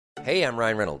Hey, I'm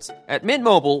Ryan Reynolds. At Mint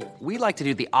Mobile, we like to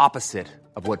do the opposite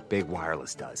of what Big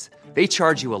Wireless does. They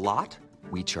charge you a lot,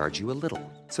 we charge you a little.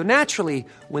 So naturally,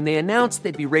 when they announced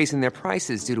they'd be raising their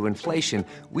prices due to inflation,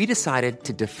 we decided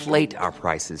to deflate our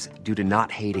prices due to not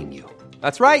hating you.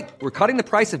 That's right. We're cutting the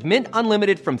price of Mint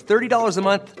Unlimited from $30 a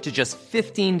month to just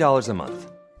 $15 a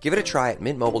month. Give it a try at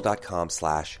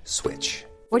mintmobile.com/switch.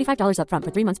 $45 up front for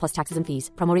 3 months plus taxes and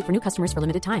fees. Promo rate for new customers for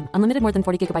limited time. Unlimited more than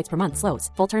 40 gigabytes per month. Slows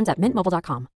full terms at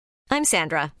mintmobile.com. I'm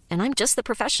Sandra, and I'm just the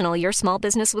professional your small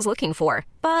business was looking for.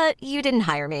 But you didn't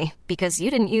hire me because you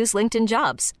didn't use LinkedIn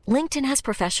Jobs. LinkedIn has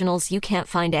professionals you can't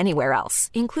find anywhere else,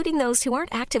 including those who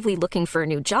aren't actively looking for a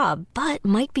new job, but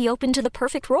might be open to the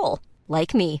perfect role,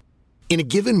 like me. In a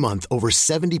given month, over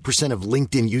 70% of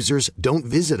LinkedIn users don't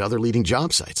visit other leading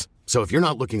job sites. So if you're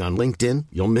not looking on LinkedIn,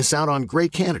 you'll miss out on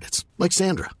great candidates like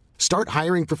Sandra. Start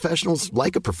hiring professionals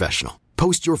like a professional.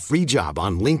 Post your free job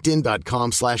on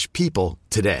linkedin.com/people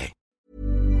today.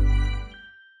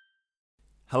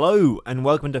 Hello and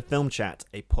welcome to Film Chat,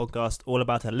 a podcast all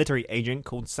about a literary agent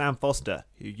called Sam Foster,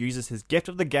 who uses his gift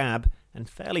of the gab and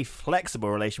fairly flexible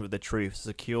relation with the truth to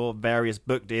secure various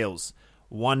book deals.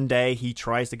 One day he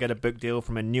tries to get a book deal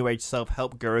from a new age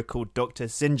self-help guru called Dr.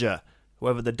 Singer.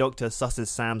 However, the doctor susses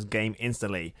Sam's game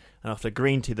instantly, and after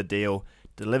agreeing to the deal,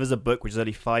 delivers a book which is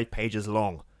only 5 pages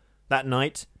long. That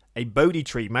night, a Bodhi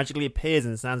tree magically appears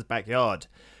in Sam's backyard.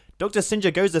 Dr.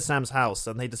 Singer goes to Sam's house,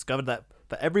 and they discover that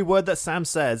for every word that Sam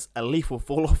says, a leaf will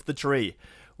fall off the tree.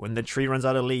 When the tree runs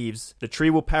out of leaves, the tree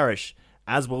will perish,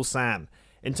 as will Sam.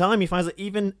 In time, he finds that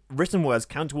even written words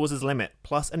count towards his limit,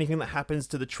 plus anything that happens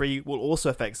to the tree will also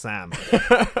affect Sam.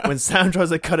 When Sam tries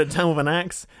to cut it down with an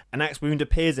axe wound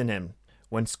appears in him.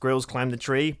 When squirrels climb the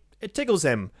tree, it tickles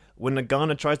him. When the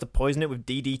gardener tries to poison it with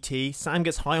DDT, Sam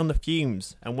gets high on the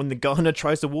fumes. And when the gardener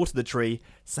tries to water the tree,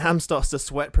 Sam starts to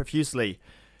sweat profusely.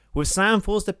 With Sam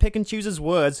forced to pick and choose his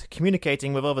words,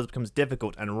 communicating with others becomes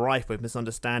difficult and rife with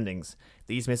misunderstandings.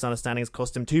 These misunderstandings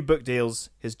cost him 2 book deals,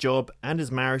 his job, and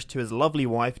his marriage to his lovely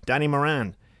wife, Dani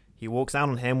Moran. He walks out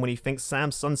on him when he thinks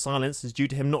Sam's sudden silence is due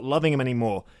to him not loving him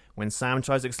anymore. When Sam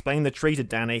tries to explain the tree to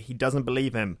Dani, he doesn't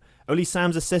believe him. Only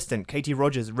Sam's assistant, Katie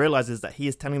Rogers, realizes that he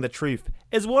is telling the truth.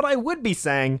 Is what I would be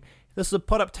saying. This is a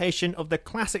adaptation of the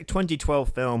classic 2012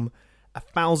 film,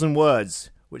 1,000 Words,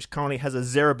 which currently has a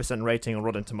 0% rating on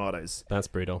Rotten Tomatoes. That's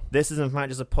brutal. This is in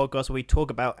fact just a podcast where we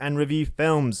talk about and review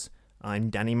films.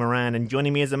 I'm Dani Moran, and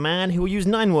joining me is a man who will use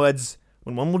 9 words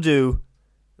when one will do.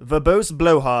 Verbose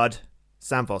blowhard,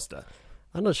 Sam Foster.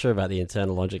 I'm not sure about the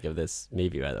internal logic of this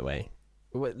movie, by the way.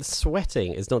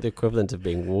 Sweating is not the equivalent of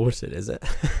being watered, is it?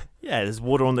 Yeah, there's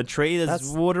water on the tree, there's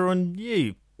water on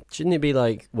you. Shouldn't it be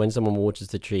like when someone waters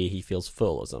the tree, he feels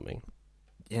full or something?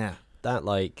 Yeah. That,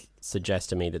 suggests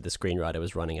to me that the screenwriter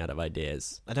was running out of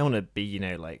ideas. I don't want to be,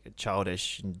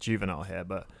 childish and juvenile here,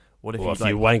 but what if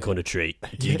you wank on a tree?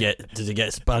 Does it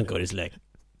get spunk on his leg?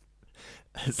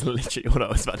 That's literally what I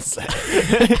was about to say.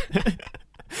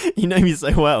 You know me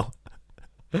so well.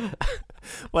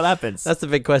 What happens? That's the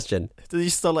big question. Does you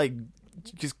start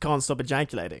just can't stop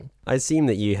ejaculating? I assume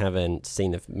that you haven't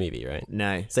seen the movie, right?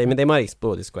 No. So they might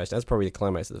explore this question. That's probably the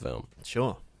climax of the film.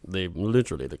 Sure.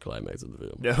 Literally the climax of the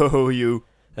film. No, you.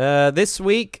 This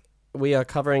week, we are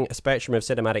covering a spectrum of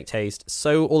cinematic taste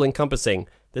so all-encompassing,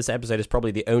 this episode is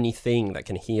probably the only thing that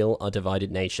can heal our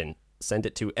divided nation. Send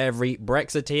it to every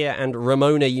Brexiteer and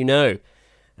Ramona you know,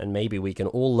 and maybe we can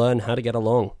all learn how to get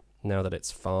along, now that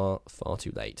it's far, far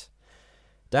too late.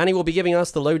 Dani will be giving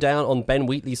us the lowdown on Ben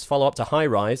Wheatley's follow-up to High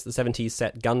Rise, the 70s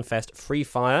set gunfest Free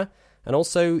Fire, and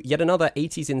also yet another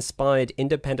 80s-inspired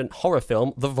independent horror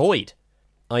film, The Void.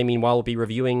 I, meanwhile, will be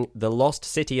reviewing The Lost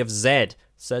City of Zed,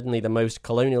 certainly the most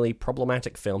colonially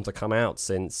problematic film to come out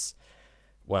since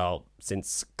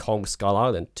Kong Skull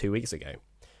Island 2 weeks ago.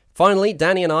 Finally,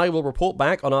 Dani and I will report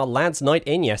back on our lads' night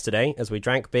in yesterday as we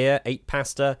drank beer, ate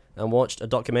pasta, and watched a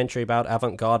documentary about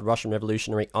avant-garde Russian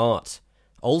revolutionary art.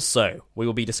 Also, we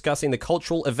will be discussing the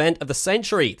cultural event of the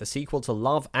century, the sequel to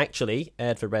Love Actually,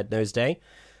 aired for Red Nose Day.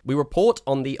 We report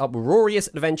on the uproarious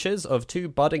adventures of 2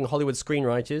 budding Hollywood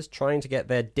screenwriters trying to get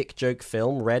their dick joke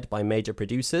film read by major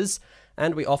producers,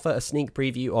 and we offer a sneak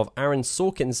preview of Aaron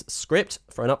Sorkin's script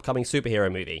for an upcoming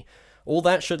superhero movie. All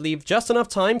that should leave just enough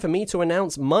time for me to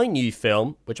announce my new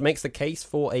film, which makes the case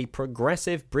for a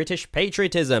progressive British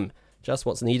patriotism, just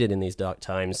what's needed in these dark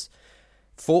times.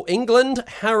 For England,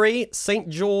 Harry, St.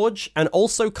 George, and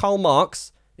also Karl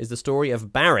Marx is the story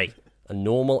of Barry, a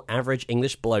normal, average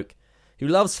English bloke who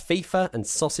loves FIFA and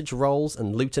sausage rolls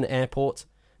and Luton Airport.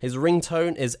 His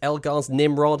ringtone is Elgar's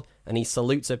Nimrod, and he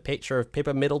salutes a picture of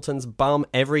Pippa Middleton's bum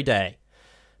every day.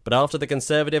 But after the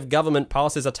Conservative government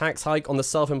passes a tax hike on the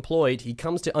self-employed, he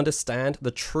comes to understand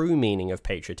the true meaning of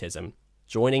patriotism,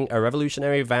 joining a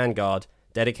revolutionary vanguard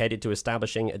dedicated to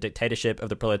establishing a dictatorship of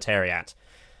the proletariat.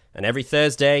 And every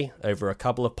Thursday, over a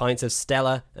couple of pints of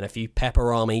Stella and a few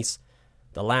Pepperamis,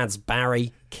 the lads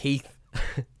Barry, Keith,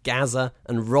 Gaza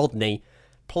and Rodney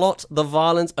plot the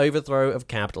violent overthrow of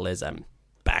capitalism.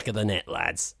 Back of the net,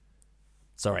 lads.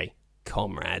 Sorry,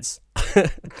 comrades.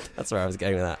 That's where I was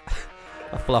going with that.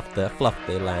 I fluffed the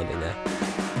landing there.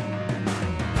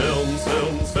 Films,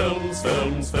 films, films,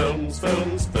 films, films,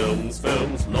 films, films,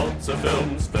 films, lots of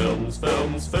films, films,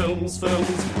 films, films,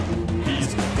 films,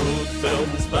 movies, good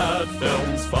films, bad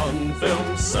films, fun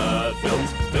films, sad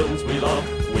films, films we love,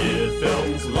 weird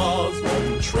films, Lars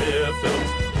von Trier films,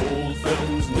 old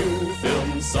films, new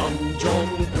films, some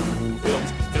John Woo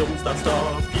films, films that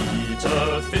star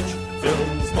Peter Finch,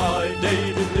 films by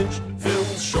David Lynch,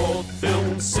 films short,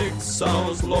 films 6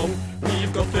 hours long.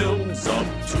 We've got films up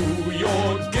to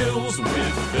your gills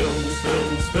with films,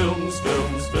 films, films,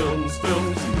 films, films,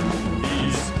 films,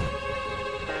 movies.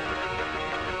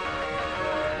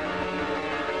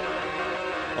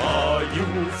 Are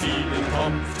you feeling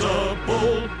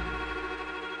comfortable?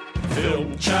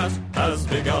 Film Chat has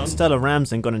begun. Stella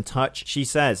Ramsden got in touch. She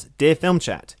says, Dear Film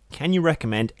Chat, can you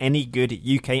recommend any good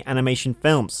UK animation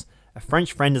films? A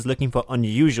French friend is looking for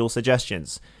unusual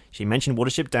suggestions. She mentioned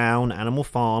Watership Down, Animal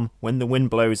Farm, When the Wind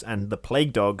Blows, and The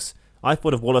Plague Dogs. I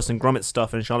thought of Wallace and Gromit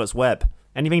stuff and Charlotte's Web.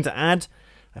 Anything to add?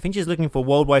 I think she's looking for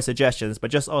worldwide suggestions,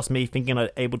 but just asked me thinking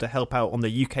I'd able to help out on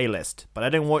the UK list. But I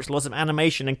don't watch lots of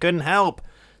animation and couldn't help.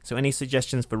 So any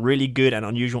suggestions for really good and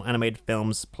unusual animated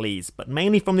films, please. But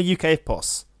mainly from the UK if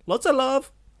poss. Lots of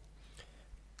love.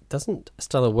 Doesn't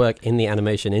Stella work in the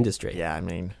animation industry? Yeah, I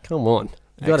mean, come on.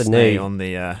 You got to know on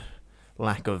the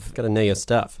lack of. Got to know your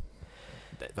stuff.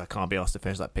 I can't be asked to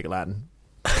finish that Pig Latin.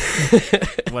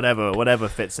 whatever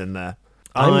fits in there.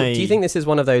 Do you think this is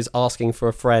one of those asking for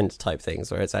a friend type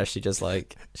things, where it's actually just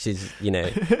like she's,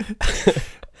 A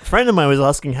friend of mine was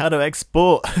asking how to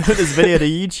export this video to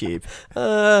YouTube.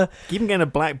 Even getting a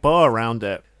black bar around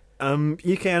it.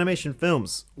 UK animation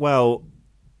films. Well,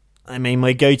 I mean,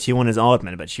 my go-to one is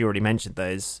Aardman, but she already mentioned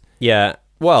those. Yeah.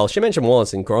 Well, she mentioned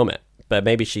Wallace and Gromit, but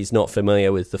maybe she's not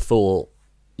familiar with the full,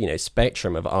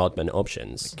 spectrum of Aardman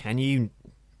options. Can you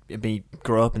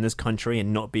grow up in this country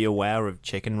and not be aware of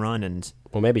Chicken Run and...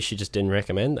 Well, maybe she just didn't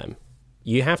recommend them.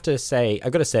 You have to say...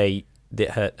 I've got to say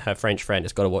that her French friend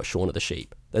has got to watch Shaun of the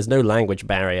Sheep. There's no language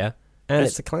barrier, and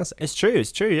it's a classic. It's true,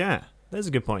 yeah. That's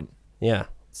a good point. Yeah,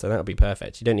 so that would be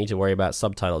perfect. You don't need to worry about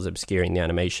subtitles obscuring the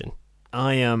animation.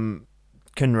 I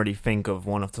couldn't really think of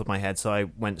one off the top of my head, so I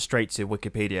went straight to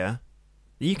Wikipedia.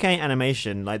 The UK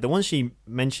animation, like the ones she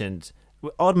mentioned...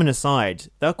 Aardman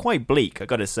aside, they're quite bleak, I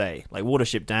gotta say. Like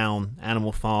Watership Down,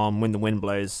 Animal Farm, When the Wind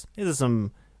Blows. These are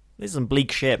some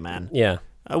bleak shit, man. Yeah.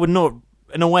 I would not,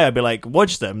 in a way, I'd be like,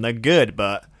 watch them, they're good,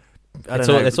 but I don't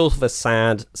know. It's all for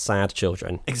sad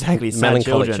children. Exactly, sad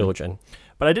melancholic children.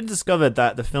 But I did discover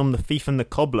that the film The Thief and the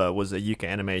Cobbler was a UK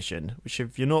animation, which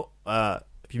if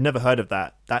you've never heard of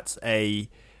that, that's a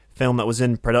film that was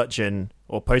in production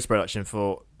or post-production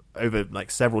for over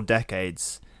like several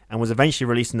decades, and was eventually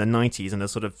released in the 90s in a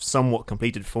sort of somewhat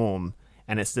completed form.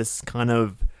 And it's this kind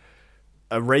of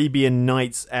Arabian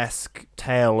Nights-esque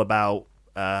tale about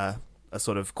a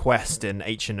sort of quest in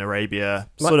ancient Arabia,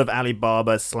 sort of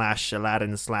Alibaba /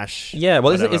 Aladdin / Yeah,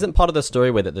 well, isn't part of the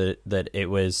story with it that it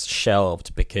was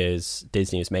shelved because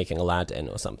Disney was making Aladdin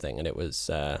or something, and it was...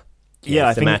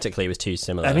 thematically it was too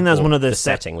similar. I think that was one of the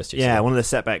setting was too similar. Yeah, one of the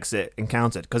setbacks it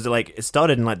encountered, because it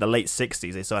started in like the late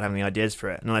 60s. They started having the ideas for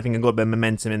it, and I think it got a bit of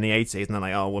momentum in the 80s, and they're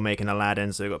like, oh, we're making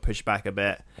Aladdin, so it got pushed back a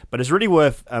bit. But it's really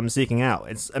worth seeking out.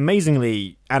 It's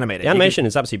amazingly animated. The animation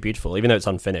is absolutely beautiful, even though it's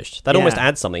unfinished. That almost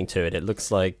adds something to it. It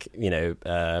looks like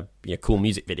a cool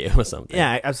music video or something.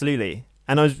 Yeah, absolutely.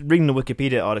 And I was reading the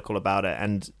Wikipedia article about it,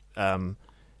 and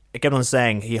it kept on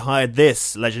saying he hired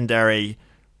this legendary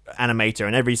animator,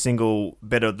 and every single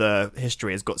bit of the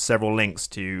history has got several links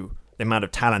to the amount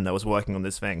of talent that was working on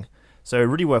this thing. So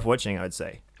really worth watching, I would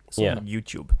say. It's on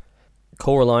YouTube.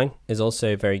 Coraline is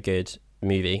also a very good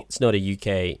movie. It's not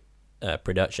a UK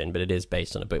production, but it is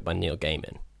based on a book by Neil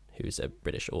Gaiman, who's a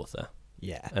British author.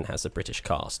 Yeah. And has a British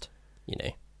cast,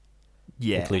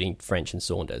 Yeah. Including French and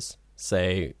Saunders.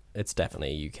 So it's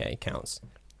definitely UK counts.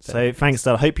 So thanks,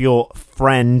 Stella. I hope your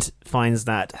friend finds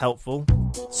that helpful.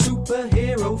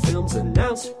 Superhero films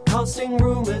announced, casting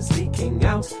rumours leaking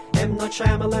out. M. Night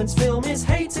Shyamalan's film is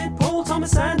hated, Paul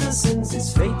Thomas Anderson's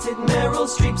is fated, Meryl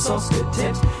Streep's Oscar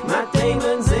tipped, Matt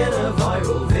Damon's in a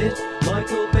viral vid,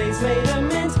 Michael Bay's made a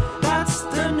mint. That's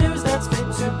the news that's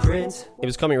fit to print. Lines. It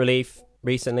was Comic Relief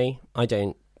recently. I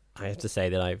have to say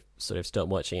that I've sort of stopped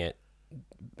watching it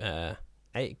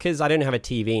because I don't have a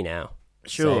TV now.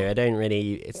 Sure. So I don't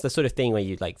really... It's the sort of thing where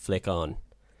you like flick on.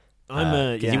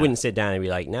 Because yeah. you wouldn't sit down and be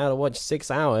like, now to watch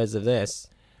 6 hours of this.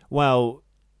 Well,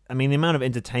 I mean, the amount of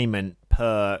entertainment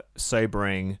per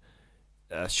sobering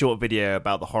short video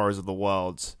about the horrors of the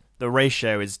world, the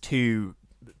ratio is too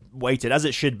weighted, as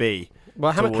it should be.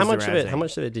 Well, how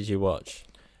much of it did you watch?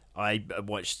 I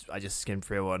just skimmed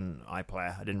through on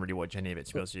iPlayer. I didn't really watch any of it,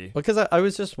 to be honest with you. Because I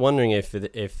was just wondering if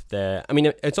the... I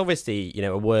mean, it's obviously,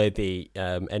 a worthy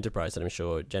enterprise that I'm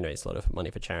sure generates a lot of money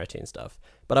for charity and stuff.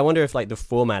 But I wonder if, like, the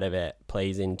format of it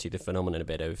plays into the phenomenon a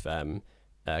bit of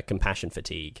compassion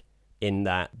fatigue, in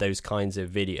that those kinds of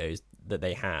videos that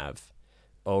they have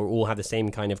all have the same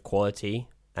kind of quality,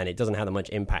 and it doesn't have that much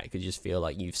impact because you just feel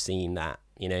like you've seen that,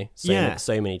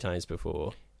 so many times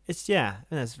before.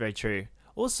 That's very true.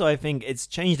 Also, I think it's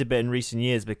changed a bit in recent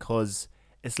years because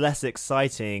it's less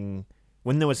exciting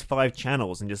when there was 5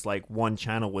 channels and just like one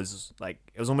channel was like,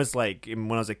 it was almost like when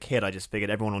I was a kid, I just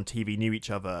figured everyone on TV knew each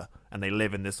other and they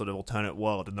live in this sort of alternate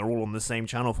world and they're all on the same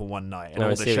channel for one night and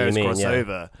all the shows cross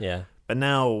over. Yeah. But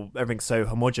now everything's so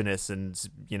homogenous and,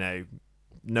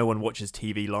 no one watches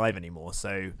TV live anymore.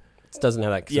 So it doesn't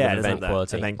have that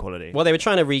sort of event quality. Well, they were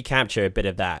trying to recapture a bit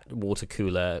of that water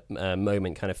cooler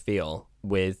moment kind of feel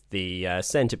with the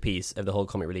centerpiece of the whole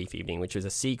Comic Relief evening, which was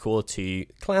a sequel to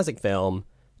classic film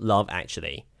Love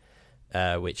Actually,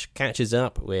 which catches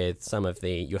up with some of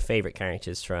your favorite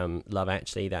characters from Love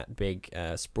Actually, that big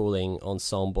sprawling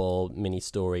ensemble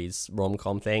mini-stories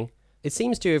rom-com thing. It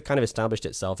seems to have kind of established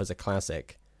itself as a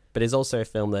classic, but it's also a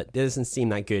film that doesn't seem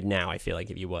that good now, I feel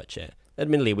like, if you watch it.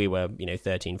 Admittedly, we were,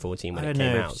 13, 14 when it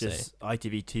came out. It's just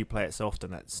ITV2 play it so often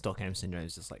that Stockholm Syndrome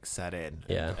is just like set in.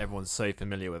 Yeah. Everyone's so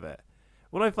familiar with it.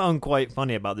 What I found quite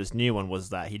funny about this new one was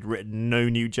that he'd written no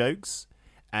new jokes,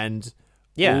 and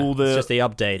it's just the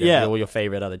update of all your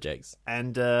favorite other jokes.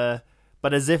 And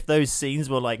but as if those scenes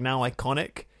were like now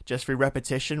iconic just through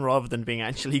repetition rather than being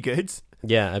actually good.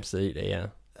 Yeah, absolutely.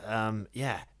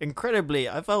 Yeah. Incredibly,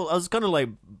 I was kind of like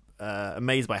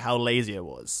amazed by how lazy it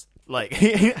was. Like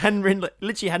he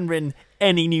literally hadn't written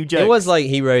any new jokes. It was like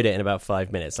he wrote it in about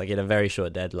 5 minutes, like he had a very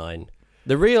short deadline.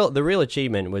 The real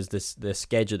achievement was the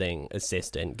scheduling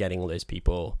assistant getting all those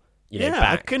people, back.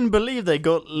 I couldn't believe they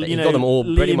got got them all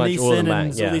pretty much all them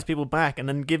back. All these people back, and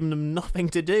then giving them nothing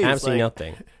to do. Absolutely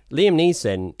nothing. Liam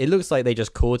Neeson, it looks like they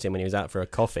just caught him when he was out for a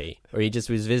coffee, or he just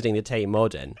was visiting the Tate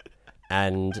Modern,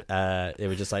 and they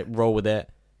were just like, roll with it.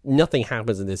 Nothing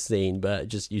happens in this scene, but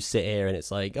just you sit here and it's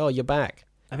like, oh, you're back.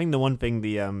 I think the one thing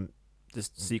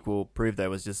this sequel proved there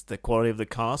was just the quality of the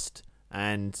cast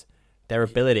and their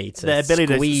ability to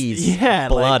squeeze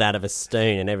blood out of a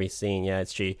stone in every scene. Yeah,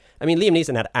 it's true. I mean, Liam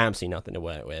Neeson had absolutely nothing to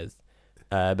work with,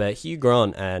 but Hugh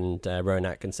Grant and Rowan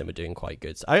Atkinson were doing quite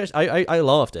good. So I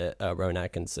laughed at Rowan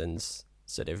Atkinson's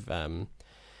sort of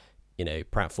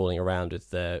pratfalling around with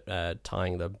the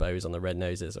tying the bows on the red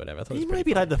noses or whatever. I thought he may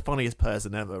be like the funniest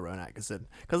person ever, Rowan Atkinson,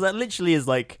 because that literally is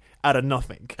like out of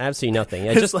nothing. Absolutely nothing.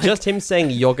 Yeah, just him saying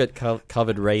yogurt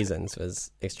covered raisins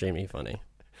was extremely funny.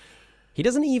 He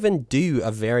doesn't even do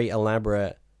a very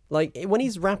elaborate, like when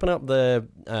he's wrapping up the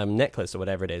necklace or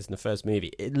whatever it is in the first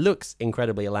movie, it looks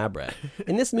incredibly elaborate.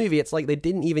 In this movie, it's like they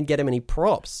didn't even get him any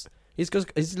props. He's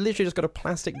literally just got a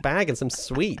plastic bag and some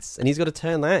sweets, and he's got to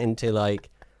turn that into like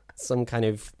some kind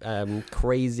of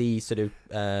crazy sort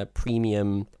of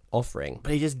premium offering.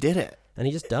 But he just did it. And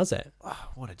he just does it.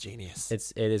 Oh, what a genius.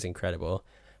 It is incredible.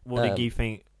 What did you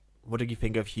think? What did you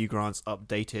think of Hugh Grant's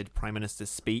updated Prime Minister's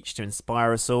speech to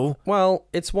inspire us all? Well,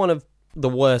 it's one of the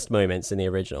worst moments in the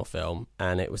original film,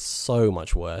 and it was so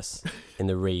much worse in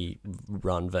the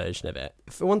rerun version of it.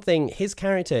 For one thing, his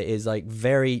character is like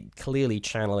very clearly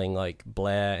channeling like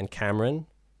Blair and Cameron,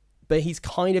 but he's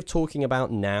kind of talking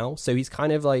about now. So he's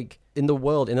kind of like in the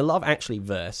Love Actually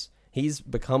verse, he's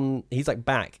like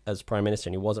back as Prime Minister,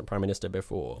 and he wasn't Prime Minister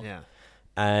before. Yeah.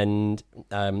 And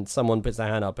someone puts their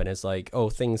hand up and it's like, oh,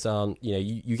 things aren't,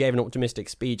 you gave an optimistic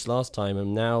speech last time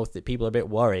and now people are a bit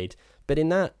worried. But in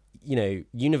that,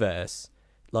 universe,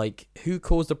 like, who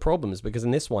caused the problems? Because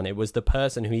in this one, it was the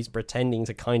person who he's pretending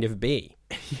to kind of be.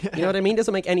 Yeah. You know what I mean? It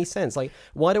doesn't make any sense. Like,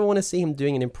 why do I want to see him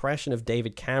doing an impression of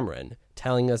David Cameron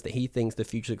telling us that he thinks the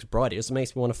future looks bright? It just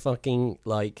makes me want to fucking,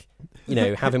 like,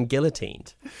 have him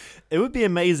guillotined. It would be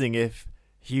amazing if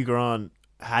Hugh Grant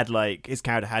had like his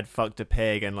character had fucked a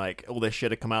pig and like all this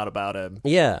shit had come out about him.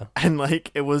 Yeah. And like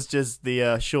it was just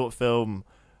the short film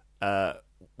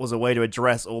was a way to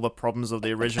address all the problems of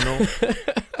the original.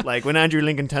 Like when Andrew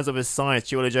Lincoln turns up his science,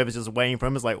 Chiwetel Ejiofor is just waiting for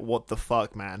him. It's like, what the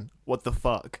fuck, man? What the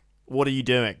fuck? What are you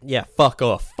doing? Yeah, fuck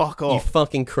off. Fuck You off.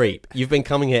 fucking creep. You've been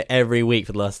coming here every week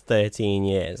for the last 13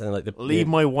 years. And like Leave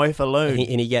my wife alone.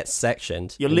 And he gets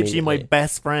sectioned. You're literally my immediately.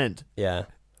 best friend. Yeah.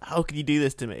 How could you do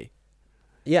this to me?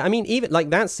 Yeah, I mean, even like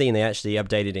that scene, they actually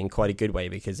updated in quite a good way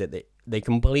because they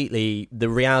completely, the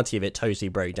reality of it totally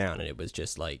broke down, and it was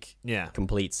just like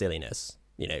complete silliness,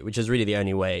 you know, which is really the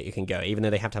only way it can go. Even though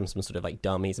they have to have some sort of like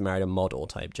dumb, he's married a model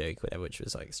type joke, whatever, which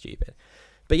was like stupid.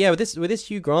 But yeah, with this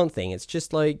Hugh Grant thing, it's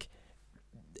just like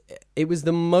it was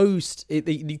the most.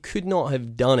 You could not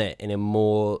have done it in a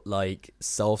more like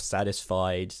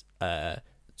self-satisfied,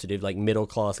 sort of like middle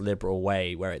class liberal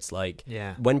way, where it's like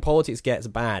when politics gets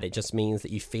bad, it just means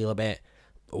that you feel a bit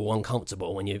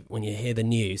uncomfortable when you hear the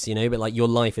news, you know, but like your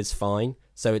life is fine.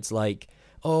 So it's like,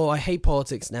 oh, I hate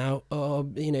politics now. Oh,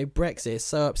 you know, Brexit is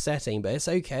so upsetting, but it's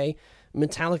okay.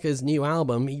 Metallica's new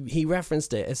album, he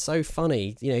referenced it. It's so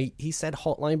funny. You know, he said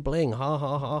Hotline Bling, ha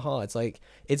ha ha ha. It's like,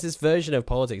 it's this version of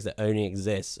politics that only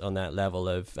exists on that level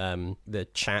of the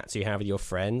chats you have with your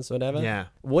friends, whatever. Yeah.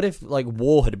 What if like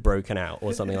war had broken out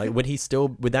or something? Like, would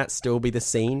that still be the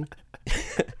scene?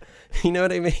 You know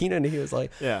what I mean? And he was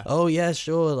like, oh yeah,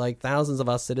 sure, like thousands of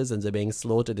our citizens are being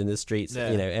slaughtered in the streets,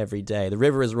 you know, every day. The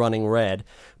river is running red.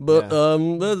 But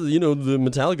you know, the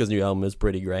Metallica's new album is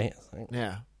pretty great.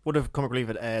 Yeah. What if Comic Relief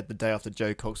had aired the day after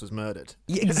Joe Cox was murdered?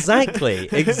 Exactly.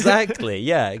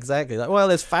 Yeah, exactly. Like, well,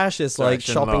 there's fascists like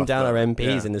chopping down our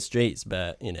MPs in the streets,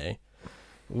 but you know,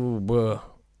 but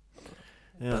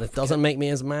it doesn't make me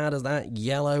as mad as that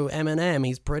yellow M&M.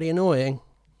 He's pretty annoying.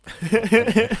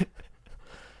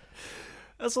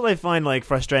 That's what I find like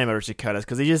frustrating about Richard Curtis,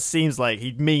 because he just seems like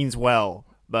he means well,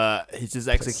 but his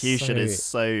execution is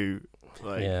so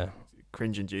like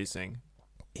cringe-inducing.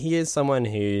 He is someone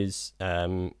who's,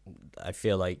 I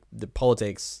feel like the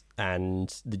politics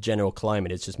and the general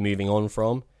climate is just moving on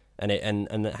from, and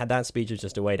that speech was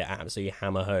just a way to absolutely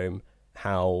hammer home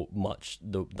how much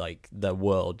the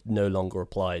world no longer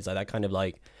applies. Like that kind of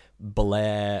like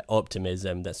Blair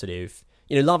optimism that sort of,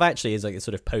 you know, Love Actually is like a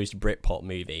sort of post Britpop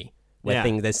movie where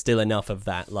there's still enough of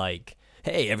that like,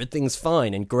 hey, everything's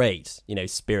fine and great, you know,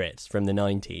 spirit from the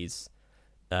 90s.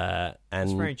 And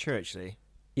it's very true, actually.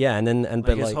 Yeah,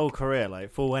 but his whole career, like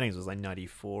Four Weddings was like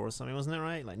 94 or something, wasn't it?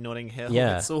 Right, like Notting Hill.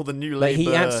 Yeah, it's all the new like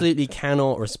Labour. He absolutely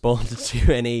cannot respond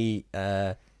to any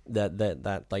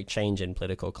that like change in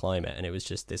political climate, and it was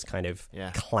just this kind of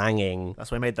clanging. That's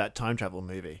why I made that time travel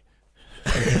movie,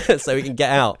 so we can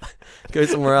get out, go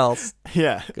somewhere else.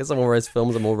 Yeah, go somewhere where his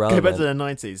films are more relevant. Go back to the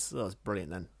 90s. That was brilliant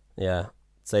then. Yeah.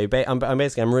 So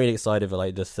I'm really excited for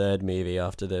like the third movie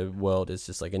after the world is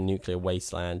just like a nuclear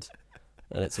wasteland.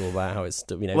 And it's all about how it's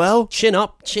still, you know, well, chin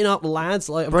up, lads.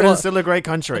 Like, Britain's still a great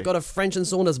country. I've got a French and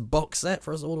Saunders box set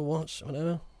for us all to watch,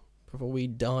 whatever, before we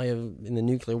die in the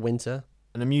nuclear winter.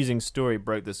 An amusing story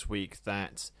broke this week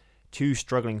that two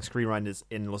struggling screenwriters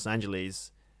in Los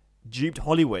Angeles duped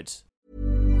Hollywood.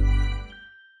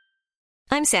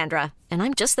 I'm Sandra, and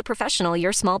I'm just the professional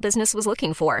your small business was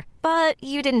looking for. But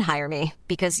you didn't hire me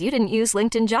because you didn't use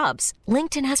LinkedIn Jobs.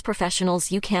 LinkedIn has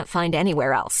professionals you can't find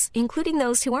anywhere else, including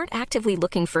those who aren't actively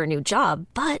looking for a new job,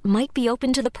 but might be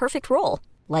open to the perfect role,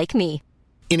 like me.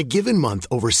 In a given month,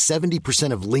 over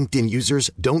 70% of LinkedIn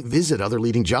users don't visit other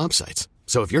leading job sites.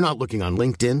 So if you're not looking on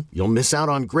LinkedIn, you'll miss out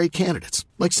on great candidates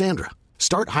like Sandra.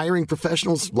 Start hiring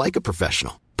professionals like a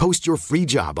professional. Post your free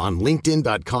job on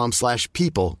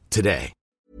linkedin.com/people today.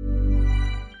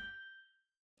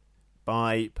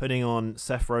 By putting on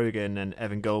Seth Rogen and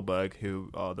Evan Goldberg, who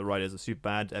are the writers of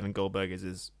Superbad. Evan Goldberg is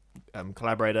his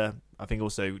collaborator. I think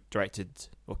also directed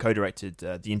or co-directed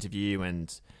The Interview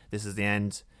and This Is the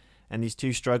End. And these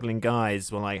two struggling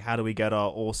guys were like, how do we get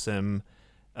our awesome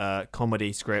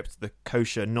comedy script, The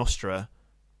Kosher Nostra,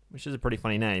 which is a pretty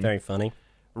funny name. Very funny.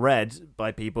 Read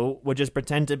by people, would just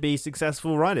pretend to be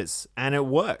successful writers. And it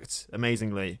worked,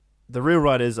 amazingly. The real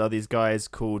writers are these guys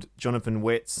called Jonathan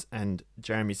Witz and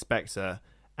Jeremy Spector,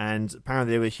 and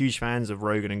apparently they were huge fans of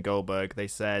Rogen and Goldberg. They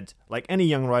said, like any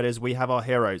young writers, we have our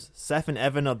heroes. Seth and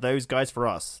Evan are those guys for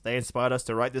us. They inspired us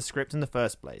to write this script in the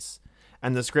first place.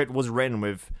 And the script was written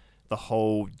with the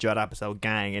whole Judd Apatow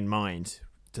gang in mind,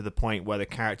 to the point where the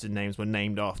character names were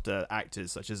named after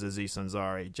actors such as Aziz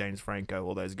Ansari, James Franco,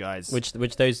 all those guys. Which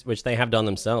they have done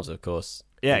themselves, of course.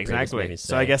 Yeah, exactly. Movies,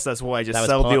 so I guess that's why I just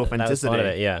sell the authenticity. That was part of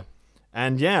it, yeah.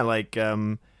 And yeah, like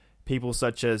people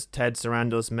such as Ted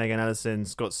Sarandos, Megan Ellison,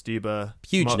 Scott Stuber,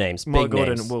 huge names, Mark big Gordon,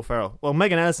 names. and Will Ferrell. Well,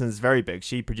 Megan Ellison is very big.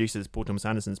 She produces Paul Thomas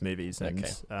Anderson's movies. And,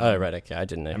 okay. Oh right, okay, I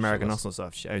didn't know. American Hustle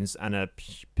stuff. She owns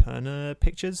Annapurna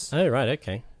Pictures. Oh right,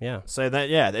 okay, yeah. So that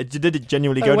they did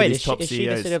genuinely go to these top CEOs. Is she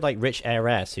the sort of like rich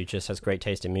heiress who just has great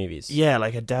taste in movies? Yeah,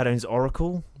 like her dad owns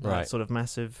Oracle, right? That sort of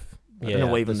massive I don't know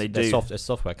what even they do. A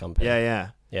software company.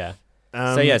 Yeah.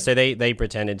 So they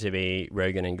pretended to be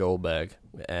Rogan and Goldberg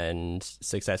and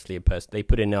successfully they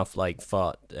put enough like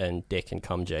fart and dick and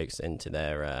cum jokes into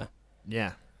their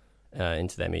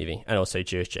into their movie, and also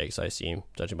Jewish jokes, I assume,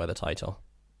 judging by the title.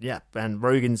 Yeah, and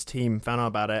Rogan's team found out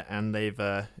about it, and they've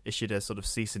issued a sort of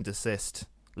cease and desist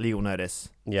legal notice.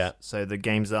 Yeah. So the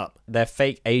game's up. Their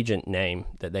fake agent name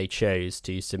that they chose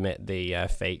to submit the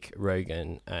fake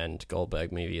Rogan and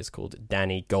Goldberg movie is called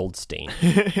Danny Goldstein.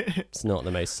 It's not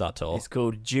the most subtle. It's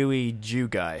called Jewy Jew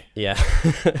Guy. Yeah.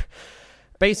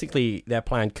 Basically, their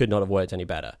plan could not have worked any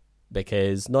better,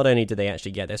 because not only did they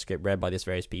actually get their script read by these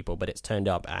various people, but it's turned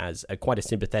up as quite a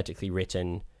sympathetically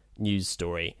written news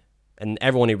story. And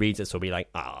everyone who reads this will be like,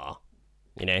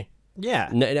 you know? Yeah.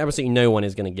 Absolutely no one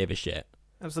is going to give a shit.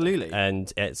 Absolutely.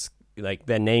 And it's like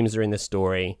their names are in the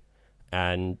story,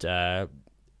 and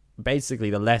basically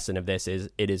the lesson of this is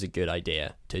it is a good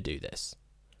idea to do this.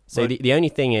 So the only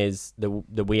thing is that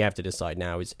we have to decide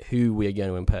now is who we are going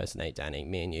to impersonate, Danny,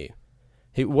 me and you.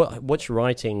 Which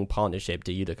writing partnership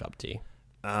do you look up to?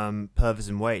 Purvis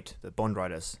and Wade, the Bond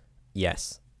writers.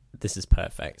 Yes, this is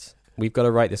perfect. We've got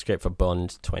to write the script for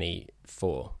Bond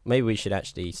 24. Maybe we should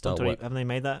actually start. Haven't they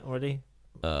made that already?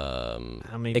 How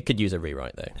many? It could use a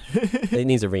rewrite though. It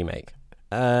needs a remake.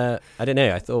 I don't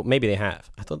know. I thought maybe they have.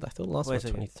 I thought last one was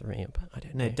 23. But I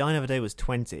don't know. No, Die Another Day was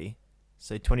 20,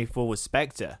 so 24 was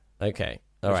Spectre. Okay,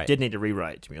 all right. Did need a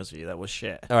rewrite. To be honest with you, that was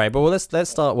shit. All right, but let's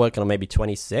start working on maybe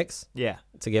 26. Yeah,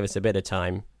 to give us a bit of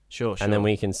time. Sure. And then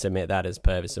we can submit that as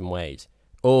Purvis and Wade.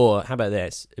 Or how about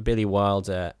this? Billy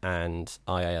Wilder and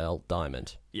IAL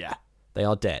Diamond. Yeah, they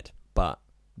are dead, but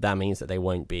that means that they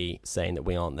won't be saying that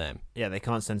we aren't them. Yeah, they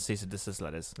can't send cease and desist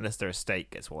letters unless their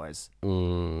estate gets wise.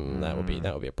 That would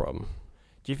be a problem.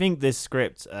 Do you think this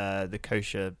script, the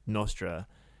Kosher Nostra,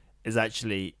 is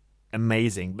actually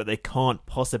amazing, but they can't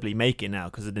possibly make it now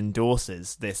because it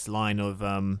endorses this line of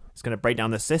it's going to break down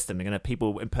the system. They're going to have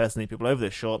people impersonate people over the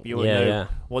shop. You won't know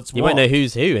what's you won't know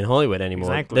who's who in Hollywood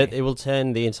anymore. Exactly. It will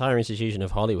turn the entire institution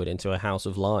of Hollywood into a house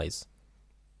of lies.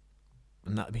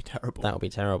 And that would be terrible. That would be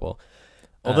terrible.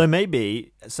 Although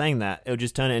maybe, saying that, it'll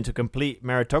just turn it into complete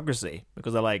meritocracy,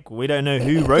 because they're like, we don't know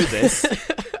who wrote this,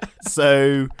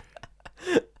 so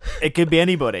it could be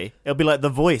anybody. It'll be like The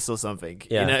Voice or something,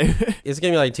 you know? It's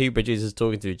going to be like two producers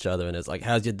talking to each other, and it's like,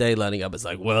 how's your day lining up? It's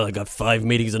like, well, I got 5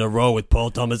 meetings in a row with Paul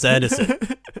Thomas Anderson.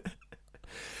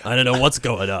 I don't know what's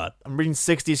going on. I'm reading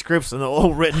 60 scripts, and they're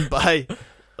all written by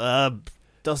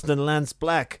Dustin Lance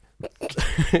Black.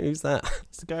 Who's that?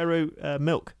 It's the guy who wrote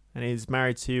Milk, and he's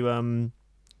married to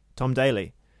Tom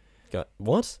Daly.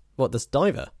 What? What, this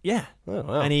diver? Yeah. Oh,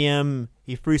 wow. And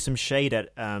he threw some shade at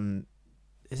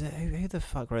is it who the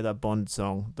fuck wrote that Bond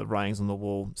song, The Writings on the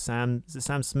Wall? Is it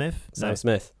Sam Smith? Sam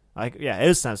Smith. Yeah, it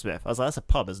was Sam Smith. I was like, that's a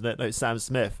pub, isn't it? No, it's Sam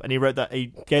Smith. And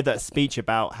he gave that speech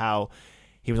about how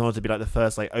he was wanted to be like the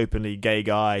first like openly gay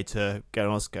guy to get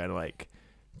an Oscar, and like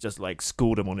just like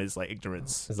schooled him on his like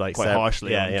ignorance, it's like quite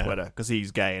harshly on Twitter, because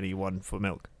he's gay and he won for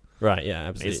Milk. Right, yeah,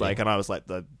 absolutely. It's like, and I was like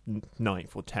the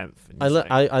 9th or 10th.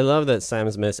 I love that Sam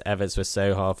Smith's efforts were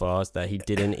so half-assed that he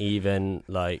didn't even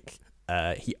like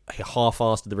he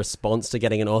half-assed the response to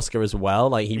getting an Oscar as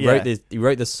well. Like he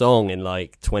wrote the song in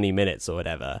like 20 minutes or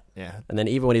whatever. Yeah. And then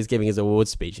even when he's giving his award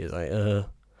speech, he's like,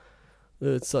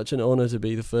 it's such an honor to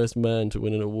be the first man to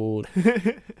win an award.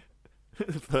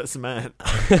 The first man.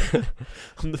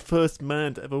 I'm the first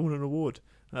man to ever win an award.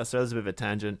 So that's a bit of a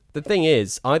tangent. The thing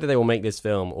is, either they will make this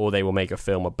film or they will make a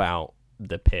film about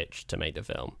the pitch to make the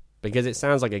film, because it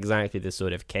sounds like exactly the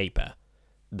sort of caper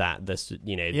that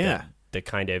the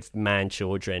kind of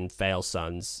man-children, fail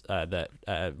sons that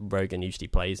Rogan usually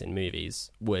plays in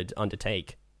movies would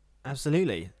undertake.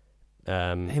 Absolutely.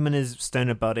 Him and his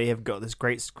stoner buddy have got this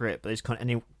great script, but they just can't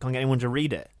get anyone to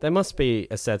read it. There must be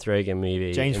a Seth Rogen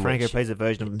movie. James Franco plays a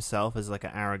version of himself as like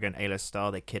an arrogant A-list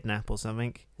star they kidnap or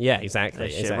something. Yeah,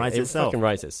 exactly. It writes itself. Fucking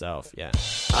writes itself, yeah.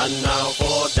 And now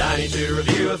for Danny to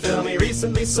review a film he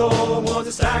recently saw. Was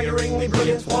it staggeringly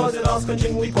brilliant? Was it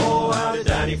ass-clenchingly poor? How did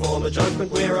Danny form a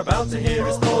judgment? We're about to hear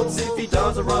his thoughts. If he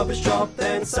does a rubbish job,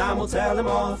 then Sam will tell him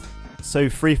off.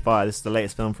 So Free Fire, this is the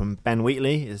latest film from Ben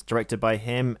Wheatley. It's directed by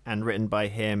him and written by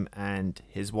him and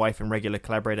his wife and regular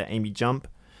collaborator Amy Jump.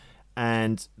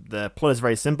 And the plot is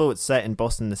very simple. It's set in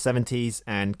Boston in the 70s,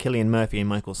 and Cillian Murphy and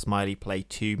Michael Smiley play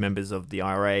two members of the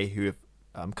IRA who have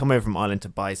come over from Ireland to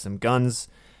buy some guns.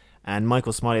 And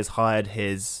Michael Smiley has hired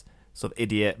his sort of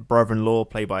idiot brother-in-law,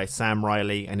 played by Sam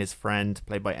Riley, and his friend,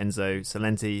 played by Enzo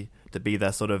Salenti, to be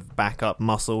their sort of backup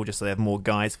muscle, just so they have more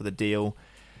guys for the deal.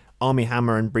 Armie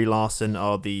Hammer and Brie Larson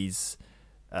are these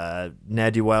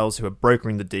ne'er-do-wells who are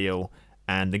brokering the deal,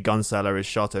 and the gun seller is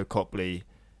Sharto Copley,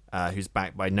 who's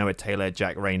backed by Noah Taylor,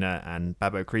 Jack Rayner, and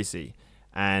Babbo Creasy.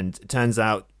 And it turns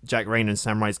out Jack Rayner and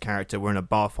Sam Rye's character were in a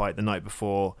bar fight the night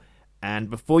before, and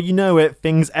before you know it,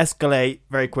 things escalate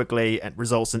very quickly and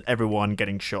results in everyone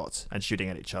getting shot and shooting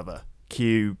at each other.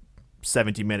 Cue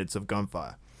 70 minutes of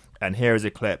gunfire. And here is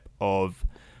a clip of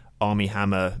Armie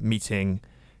Hammer meeting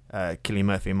Cillian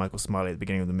Murphy and Michael Smiley at the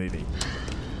beginning of the movie.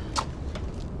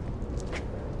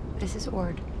 This is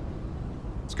Ord.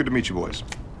 It's good to meet you boys.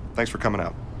 Thanks for coming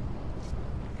out.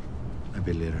 I'll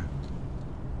be later.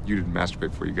 You didn't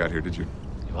masturbate before you got here, did you?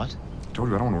 What? I told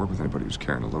you I don't want to work with anybody who's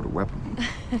carrying a loaded weapon.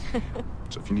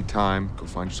 So if you need time, go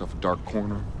find yourself a dark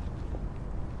corner.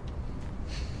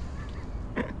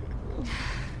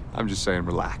 I'm just saying,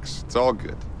 relax. It's all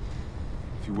good.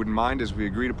 If you wouldn't mind, as we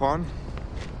agreed upon,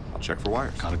 I'll check for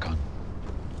wires. Got it, Con.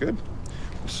 Good.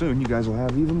 Well, soon you guys will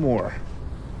have even more.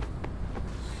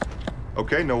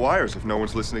 Okay, no wires if no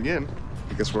one's listening in.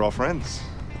 I guess we're all friends.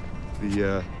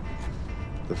 The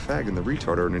fag and the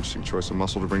retard are an interesting choice of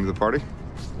muscle to bring to the party.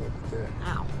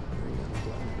 Ow.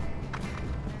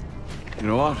 You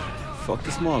know what? Fuck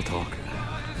the small talk.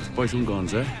 Let's buy some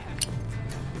guns, eh?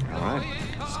 All right,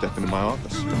 step into my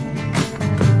office.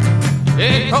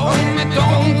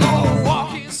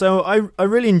 So I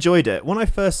really enjoyed it. When I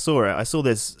first saw it, I saw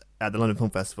this at the London Film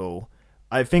Festival.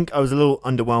 I think I was a little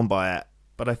underwhelmed by it,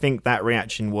 but I think that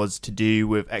reaction was to do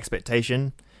with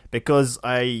expectation, because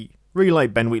I really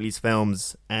like Ben Wheatley's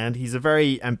films, and he's a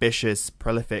very ambitious,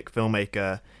 prolific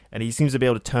filmmaker, and he seems to be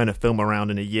able to turn a film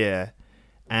around in a year.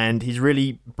 And he's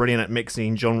really brilliant at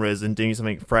mixing genres and doing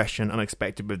something fresh and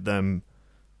unexpected with them.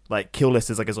 Like Kill List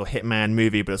is like a sort of Hitman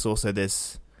movie, but it's also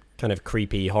this kind of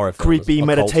creepy horror film. Creepy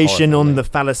meditation on the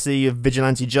fallacy of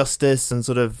vigilante justice and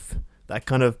sort of that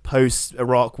kind of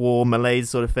post-Iraq War malaise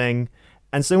sort of thing.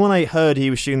 And so when I heard he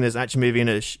was shooting this action movie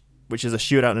which is a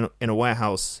shootout in a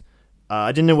warehouse,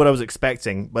 I didn't know what I was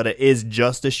expecting, but it is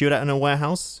just a shootout in a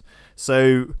warehouse.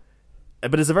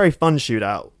 But it's a very fun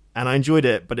shootout, and I enjoyed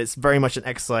it, but it's very much an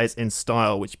exercise in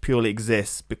style, which purely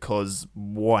exists because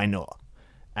why not?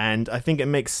 And I think it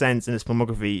makes sense in his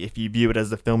filmography if you view it as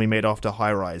the film he made after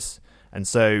High Rise. And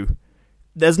so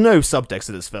there's no subtext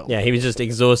to this film. Yeah, he was just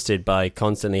exhausted by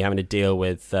constantly having to deal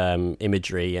with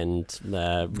imagery and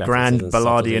grand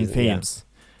Ballardian themes.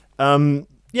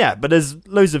 Yeah, but there's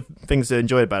loads of things to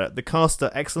enjoy about it. The cast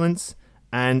are excellent,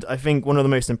 and I think one of the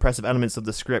most impressive elements of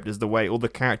the script is the way all the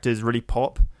characters really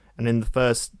pop. And in the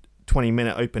first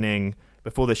 20-minute opening,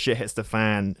 before the shit hits the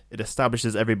fan, it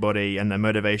establishes everybody and their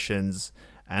motivations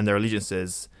and their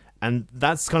allegiances. And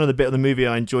that's kind of the bit of the movie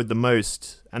I enjoyed the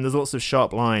most. And there's lots of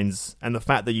sharp lines, and the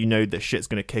fact that you know that shit's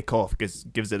going to kick off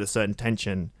gives it a certain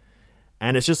tension.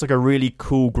 And it's just like a really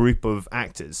cool group of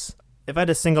actors. If I had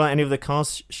to single out any of the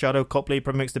cast, Sharto Copley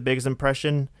probably makes the biggest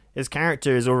impression. His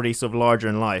character is already sort of larger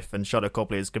in life, and Sharto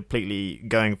Copley is completely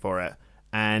going for it.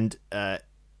 And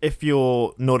if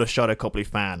you're not a Sharto Copley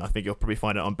fan, I think you'll probably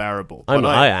find it unbearable.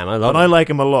 I am. I love him. I like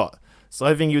him a lot. So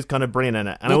I think he was kind of brilliant in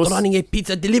it. And Not running a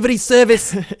pizza delivery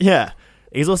service. Yeah.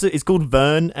 He's called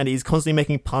Vern, and he's constantly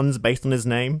making puns based on his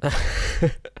name,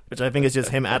 which I think is just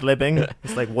him ad-libbing.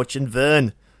 It's like watching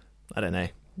Vern. I don't know.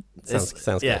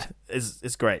 Sounds yeah, good.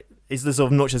 It's great. He's the sort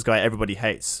of obnoxious guy everybody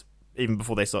hates, even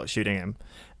before they start shooting him.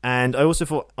 And I also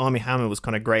thought Armie Hammer was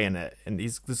kind of great in it, and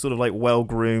he's this sort of like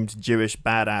well-groomed Jewish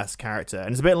badass character,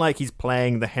 and it's a bit like he's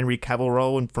playing the Henry Cavill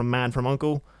role from Man from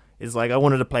U.N.C.L.E. It's like, I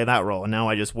wanted to play that role, and now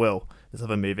I just will. This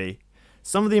other movie.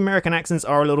 Some of the American accents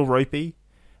are a little ropey.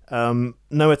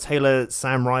 Noah Taylor,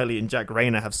 Sam Riley, and Jack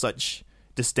Rayner have such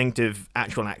distinctive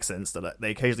actual accents that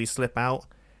they occasionally slip out,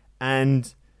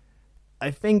 and I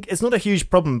think it's not a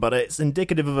huge problem, but it's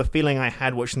indicative of a feeling I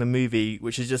had watching the movie,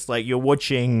 which is just like you're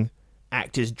watching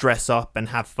actors dress up and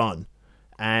have fun.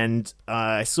 And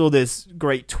I saw this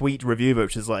great tweet review,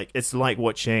 which is like, it's like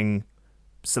watching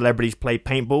celebrities play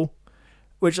paintball,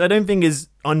 which I don't think is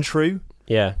untrue.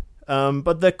 Yeah.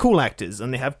 But they're cool actors,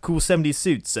 and they have cool 70s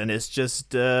suits, and it's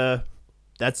just,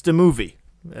 that's the movie.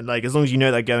 And like, as long as you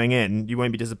know that going in, you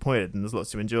won't be disappointed, and there's lots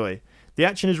to enjoy. The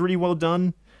action is really well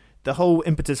done. The whole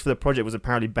impetus for the project was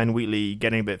apparently Ben Wheatley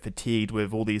getting a bit fatigued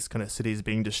with all these kind of cities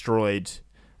being destroyed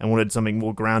and wanted something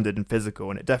more grounded and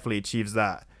physical, and it definitely achieves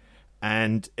that.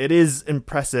 And it is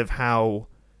impressive how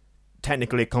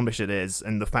technically accomplished it is,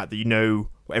 and the fact that you know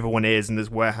where everyone is in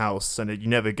this warehouse and that you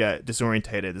never get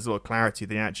disorientated. There's a lot of clarity to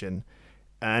the action.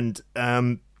 And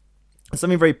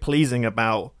something very pleasing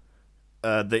about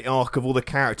the arc of all the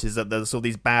characters, that there's all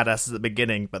these badasses at the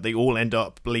beginning, but they all end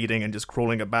up bleeding and just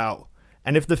crawling about.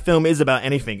 And if the film is about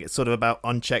anything, it's sort of about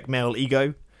unchecked male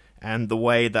ego and the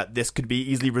way that this could be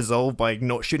easily resolved by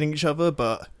not shooting each other,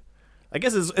 but I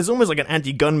guess it's almost like an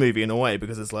anti-gun movie in a way,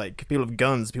 because it's like people with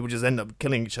guns, people just end up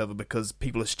killing each other because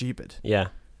people are stupid. Yeah.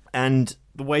 And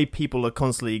the way people are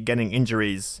constantly getting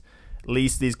injuries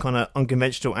leads to these kind of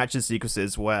unconventional action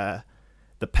sequences where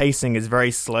the pacing is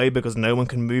very slow because no one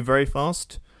can move very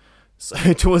fast.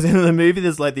 So towards the end of the movie,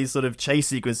 there's like these sort of chase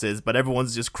sequences, but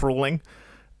everyone's just crawling.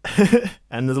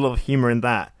 And there's a lot of humor in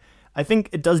that. I think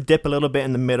it does dip a little bit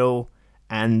in the middle,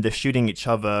 and the shooting each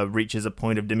other reaches a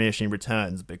point of diminishing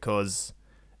returns because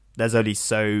there's only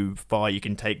so far you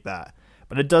can take that.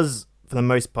 But it does, for the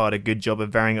most part, a good job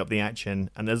of varying up the action,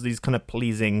 and there's these kind of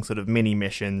pleasing sort of mini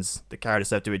missions the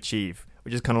characters have to achieve,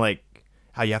 which is kind of like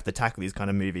how you have to tackle these kind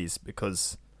of movies,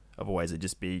 because otherwise it'd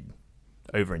just be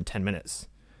over in 10 minutes.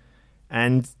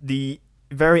 And the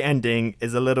very ending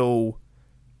is a little,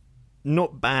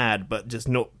 not bad, but just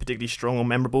not particularly strong or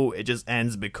memorable. It just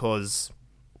ends because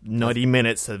 90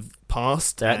 minutes have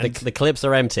passed. The clips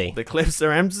are empty. The clips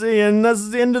are empty, and that's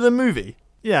the end of the movie.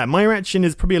 Yeah, my reaction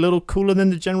is probably a little cooler than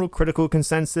the general critical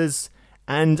consensus,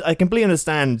 and I completely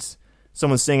understand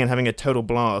someone seeing and having a total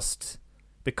blast,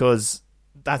 because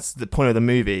that's the point of the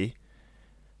movie.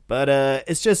 But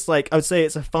it's just like, I would say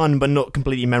it's a fun but not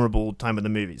completely memorable time of the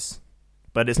movies.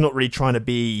 But it's not really trying to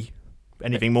be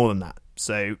anything more than that,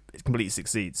 so it completely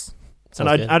succeeds. Sounds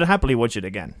and good. I'd happily watch it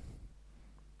again.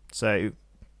 So,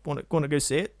 want to go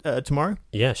see it tomorrow?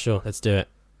 Yeah, sure. Let's do it.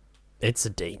 It's a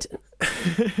date.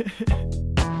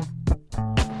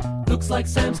 Looks like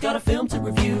Sam's got a film to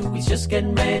review. He's just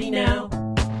getting ready now.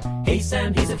 Hey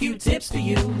Sam, here's a few tips for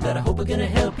you that I hope are gonna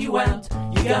help you out.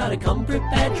 You gotta come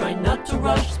prepared, try not to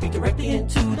rush, speak directly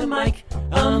into the mic.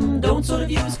 Don't sort of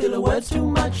use filler words too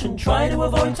much, and try to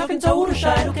avoid talking total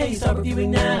shite. Okay, start reviewing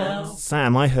now.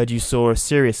 Sam, I heard you saw a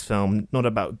serious film, not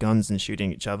about guns and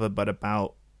shooting each other, but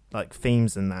about like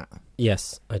themes and that.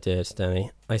 Yes, I did,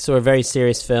 Danny. I saw a very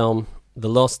serious film, The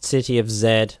Lost City of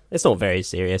Zed. It's not very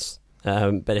serious,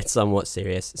 but it's somewhat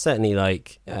serious. Certainly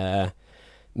like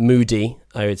moody,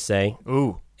 I would say.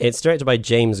 Ooh. It's directed by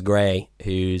James Gray,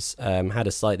 who's had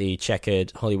a slightly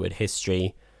checkered Hollywood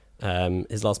history.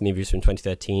 His last movie was from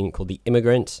 2013 called The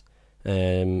Immigrant,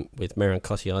 with Marion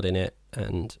Cotillard in it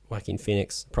and Joaquin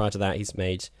Phoenix. Prior to that, he's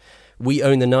made We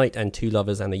Own the Night and Two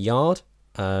Lovers and The Yard.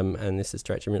 And this is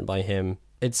directed and written by him.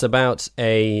 It's about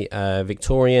a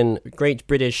Victorian great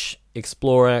British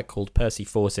explorer called Percy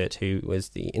Fawcett, who was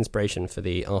the inspiration for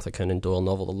the Arthur Conan Doyle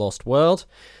novel The Lost World.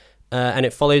 And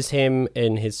it follows him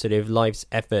in his sort of life's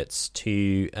efforts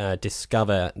to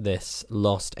discover this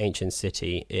lost ancient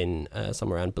city in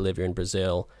somewhere around Bolivia and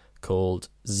Brazil called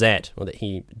Zed, or that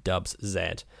he dubs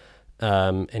Zed.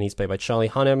 And he's played by Charlie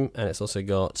Hunnam, and it's also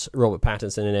got Robert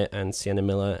Pattinson in it, and Sienna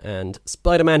Miller, and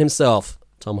Spider-Man himself,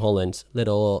 Tom Holland,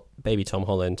 little baby Tom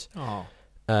Holland. Oh.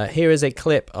 Here is a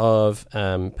clip of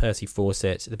Percy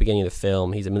Fawcett at the beginning of the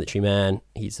film. He's a military man,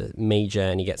 he's a major,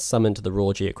 and he gets summoned to the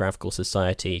Royal Geographical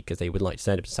Society because they would like to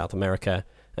send him to South America.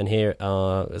 And here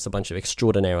there's a bunch of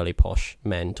extraordinarily posh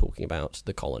men talking about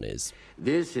the colonies.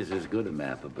 This is as good a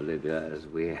map of Bolivia as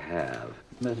we have.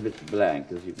 Most of it's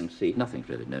blank, as you can see. Nothing's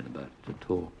really known about it at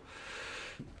all.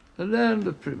 A land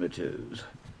of primitives.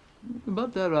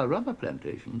 But there are rubber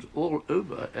plantations all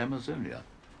over Amazonia.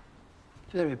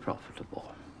 Very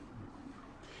profitable.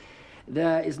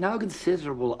 There is now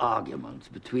considerable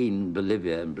argument between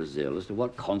Bolivia and Brazil as to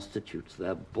what constitutes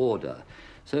their border.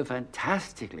 So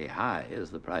fantastically high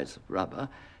is the price of rubber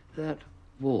that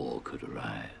war could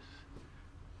arise.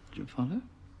 Do you follow?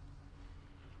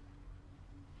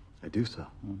 I do, sir.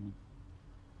 Mm-hmm.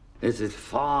 This is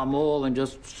far more than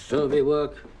just survey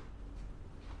work.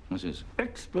 This is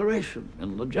exploration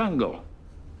in the jungle.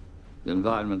 The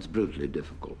environment's brutally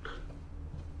difficult.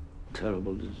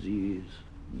 Terrible disease,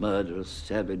 murderous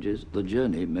savages. The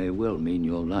journey may well mean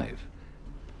your life.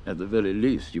 At the very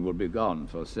least, you will be gone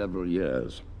for several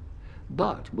years.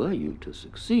 But were you to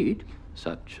succeed,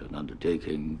 such an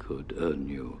undertaking could earn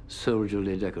you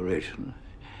soldierly decoration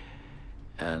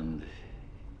and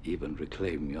even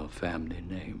reclaim your family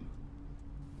name.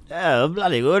 Oh,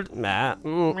 bloody good. Yeah,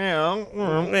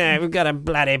 we've got a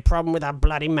bloody problem with our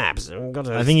bloody maps.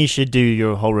 I think you should do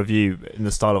your whole review in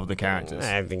the style of the characters.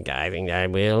 I think I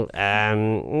will.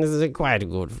 This is quite a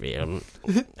good film.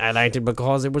 I liked it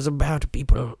because it was about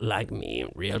people like me,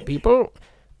 real people.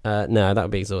 No, that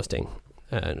would be exhausting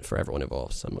for everyone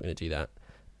involved, so I'm not going to do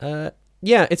that.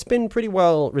 Yeah, it's been pretty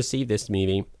well received, this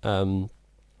movie. And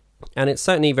it's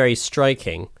certainly very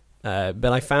striking. But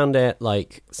I found it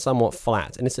like somewhat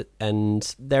flat,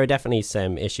 and there are definitely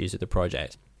some issues with the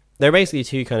project. There are basically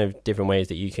two kind of different ways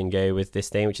that you can go with this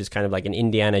thing, which is kind of like an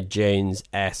Indiana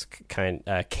Jones-esque kind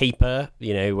caper,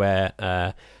 you know,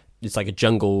 where it's like a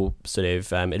jungle sort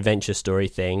of adventure story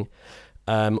thing.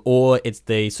 Or it's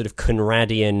the sort of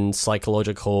Conradian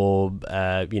psychological,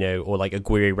 or like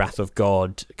Aguirre Wrath of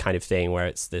God kind of thing, where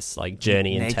it's this like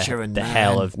journey into the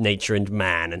hell of nature and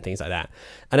man and things like that.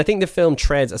 And I think the film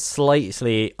treads a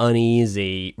slightly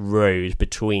uneasy road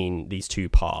between these two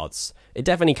paths. It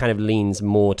definitely kind of leans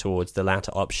more towards the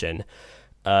latter option.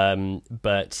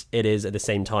 But it is at the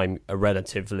same time a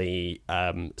relatively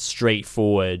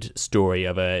straightforward story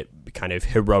of a kind of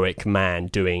heroic man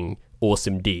doing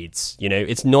awesome deeds.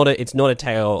 It's not a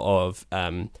tale of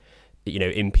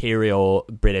imperial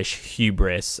British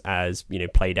hubris as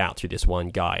played out through this one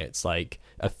guy. It's like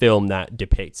a film that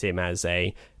depicts him as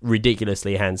a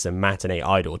ridiculously handsome matinee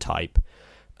idol type,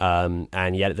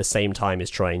 and yet at the same time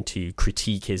is trying to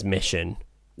critique his mission.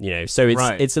 So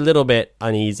it's a little bit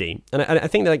uneasy, and I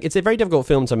think that it's a very difficult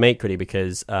film to make, really,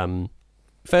 because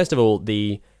first of all,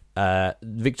 the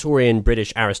Victorian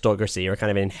British aristocracy are kind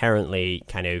of inherently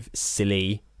kind of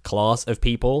silly class of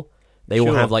people. They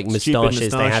all have like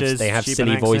moustaches. They have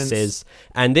silly voices,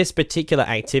 and this particular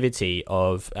activity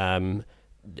of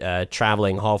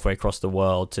traveling halfway across the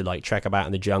world to like trek about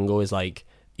in the jungle is like,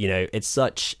 it's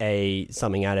such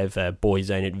something out of a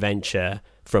Boy's Own Adventure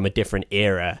from a different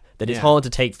era that it's hard to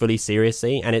take fully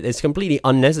seriously, and it's completely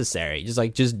unnecessary.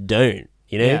 Just don't.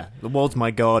 Yeah, the world's my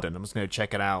garden. I'm just going to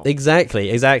check it out. Exactly.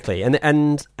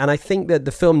 And I think that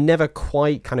the film never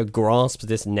quite kind of grasps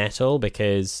this nettle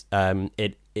because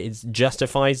it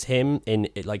justifies him in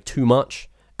it like too much.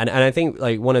 And I think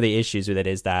like one of the issues with it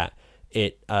is that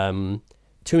it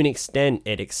to an extent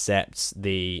it accepts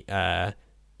the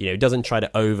doesn't try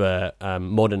to over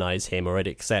modernize him, or it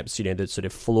accepts the sort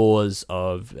of flaws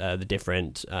of the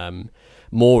different social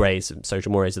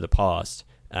mores of the past.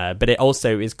 But it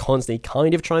also is constantly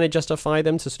kind of trying to justify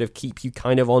them to sort of keep you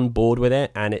kind of on board with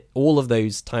it. And all of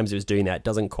those times it was doing that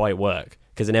doesn't quite work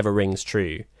because it never rings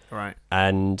true. Right.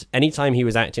 And anytime he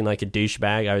was acting like a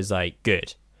douchebag, I was like,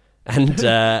 good. And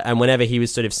and whenever he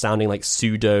was sort of sounding like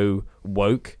pseudo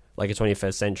woke, like a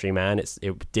 21st century man, it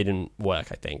didn't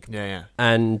work, I think. Yeah.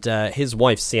 And his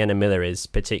wife, Sienna Miller, is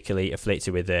particularly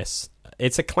afflicted with this.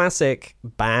 It's a classic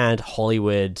bad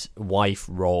Hollywood wife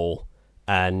role,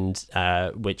 and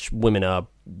which women are,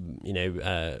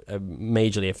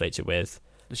 majorly afflicted with.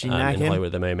 Does she nag in him? Hollywood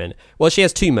at the moment? Well, she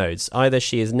has two modes. Either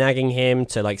she is nagging him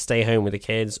to like stay home with the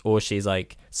kids, or she's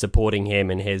like supporting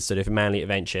him in his sort of manly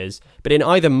adventures. But in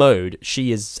either mode,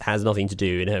 she has nothing to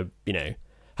do in her.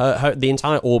 Her the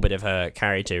entire orbit of her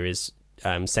character is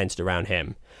centered around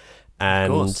him.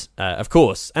 And of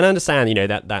course, and I understand,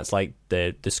 that's like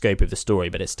the scope of the story,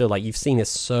 but it's still like you've seen this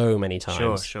so many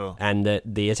times. Sure. And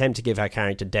the attempt to give her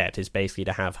character depth is basically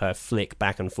to have her flick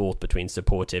back and forth between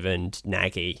supportive and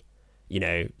naggy,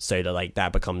 so that like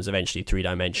that becomes eventually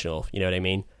three-dimensional. You know what I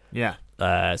mean? Yeah.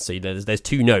 So there's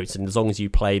two notes, and as long as you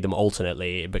play them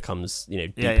alternately, it becomes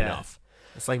deep enough.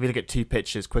 It's like if you look at two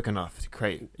pictures quick enough to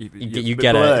create. You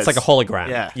get it. It's like a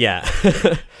hologram. Yeah.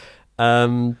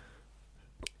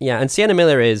 Yeah, and Sienna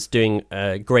Miller is doing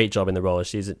a great job in the role.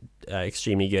 She's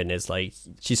extremely good, and it's like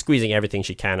she's squeezing everything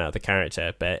she can out of the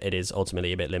character, but it is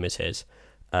ultimately a bit limited.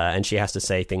 And she has to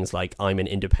say things like, I'm an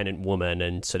independent woman,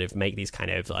 and sort of make these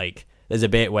kind of like, there's a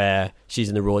bit where she's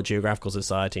in the Royal Geographical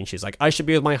Society and she's like, I should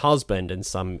be with my husband, and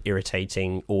some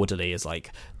irritating orderly is like,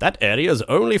 that area is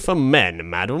only for men,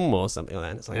 madam, or something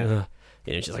like that. It's like,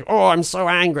 she's like, oh, I'm so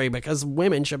angry because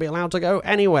women should be allowed to go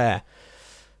anywhere.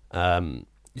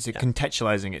 Is it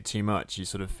contextualizing it too much? You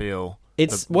sort of feel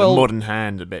it's the modern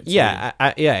hand a bit too. Yeah,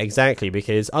 exactly.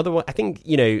 Because otherwise, I think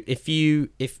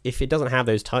if it doesn't have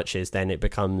those touches, then it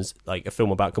becomes like a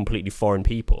film about completely foreign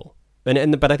people.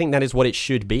 But I think that is what it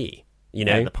should be.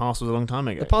 The past was a long time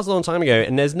ago.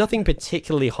 And there's nothing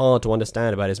particularly hard to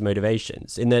understand about his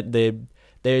motivations. In that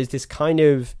there's this kind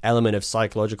of element of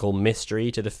psychological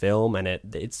mystery to the film, and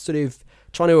it's sort of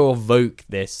trying to evoke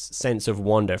this sense of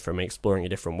wonder from exploring a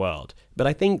different world. But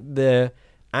I think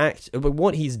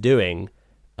what he's doing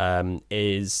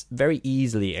is very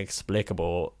easily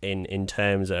explicable in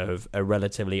terms of a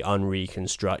relatively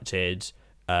unreconstructed,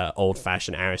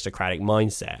 old-fashioned aristocratic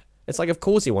mindset. It's like, of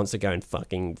course he wants to go and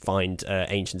fucking find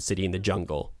ancient city in the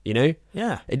jungle,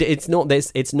 Yeah. It's not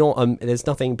this. It's not. There's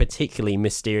nothing particularly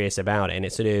mysterious about it, and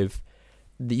it's sort of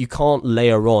you can't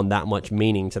layer on that much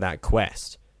meaning to that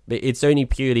quest. But it's only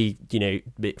purely,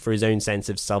 for his own sense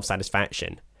of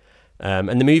self-satisfaction.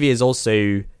 And the movie is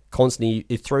also constantly,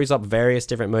 it throws up various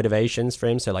different motivations for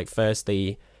him. So, like,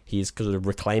 firstly, he's sort of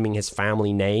reclaiming his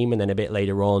family name, and then a bit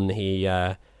later on, he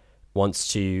wants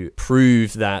to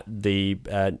prove that the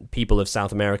people of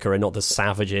South America are not the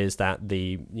savages that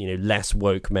the less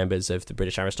woke members of the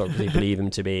British aristocracy believe them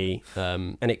to be,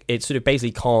 and it sort of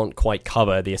basically can't quite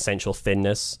cover the essential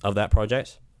thinness of that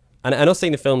project. And I also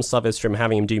think the film suffers from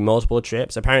having him do multiple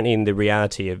trips. Apparently, in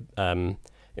reality,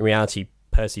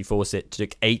 Percy Fawcett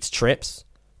took 8 trips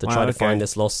to try to find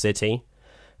this lost city,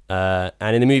 and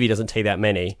in the movie, it doesn't take that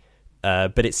many.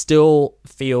 But it still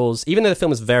feels, even though the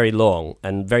film is very long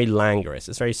and very languorous,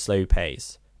 it's very slow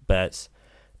pace, but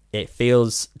it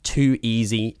feels too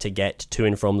easy to get to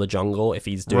and from the jungle if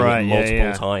he's doing it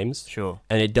multiple times. Sure.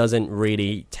 And it doesn't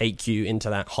really take you into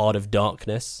that heart of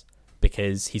darkness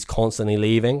because he's constantly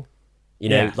leaving.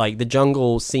 Like the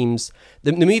jungle seems...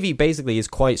 The movie basically is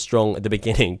quite strong at the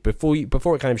beginning. Before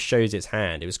it kind of shows its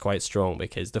hand, it was quite strong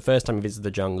because the first time you visit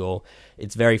the jungle,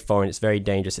 it's very foreign, it's very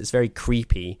dangerous, it's very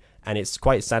creepy, and it's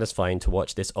quite satisfying to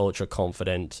watch this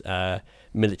ultra-confident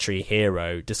military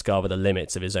hero discover the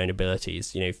limits of his own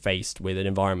abilities, faced with an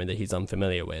environment that he's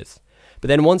unfamiliar with. But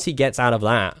then once he gets out of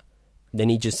that, then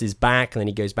he just is back, and then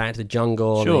he goes back to the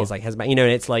jungle, and he's like, and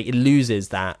it's like it loses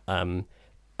that...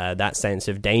 that sense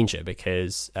of danger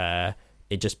because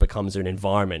it just becomes an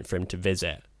environment for him to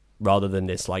visit rather than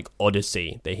this like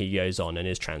odyssey that he goes on and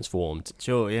is transformed.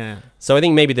 Sure, yeah. So I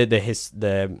think maybe the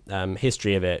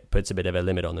history of it puts a bit of a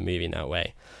limit on the movie in that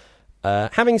way.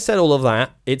 Having said all of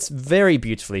that, it's very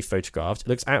beautifully photographed. It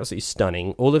looks absolutely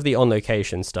stunning. All of the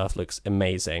on-location stuff looks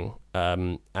amazing.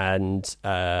 And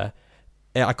I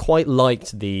quite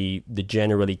liked the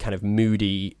generally kind of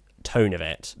moody tone of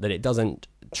it, that it doesn't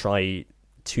try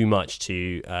too much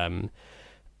to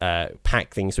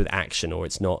pack things with action, or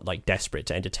it's not like desperate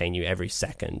to entertain you every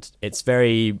second. It's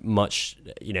very much,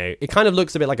 it kind of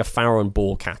looks a bit like a Farrell and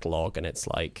Ball catalogue, and it's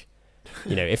like,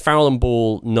 if Farrell and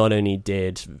Ball not only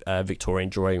did Victorian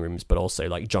drawing rooms, but also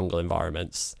like jungle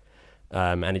environments,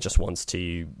 and it just wants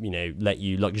to, let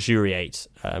you luxuriate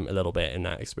a little bit in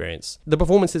that experience. The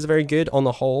performances are very good on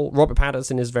the whole. Robert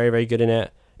Pattinson is very, very good in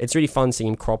it. It's really fun seeing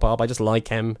him crop up. I just like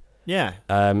him. Yeah.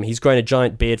 He's grown a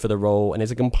giant beard for the role, and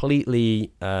it's a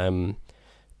completely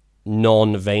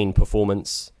non-vain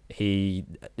performance.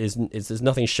 There's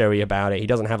nothing showy about it. He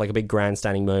doesn't have like a big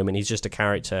grandstanding moment. He's just a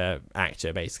character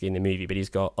actor basically in the movie, but he's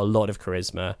got a lot of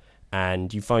charisma,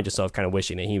 and you find yourself kind of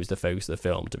wishing that he was the focus of the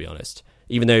film, to be honest.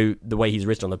 Even though the way he's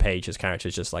written on the page, his character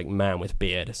is just like man with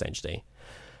beard, essentially.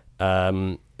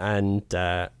 As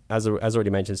already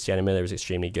mentioned, Sienna Miller is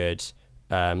extremely good.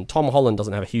 Tom Holland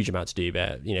doesn't have a huge amount to do,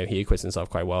 but he acquits himself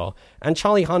quite well. And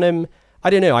Charlie Hunnam, I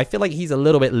don't know, I feel like he's a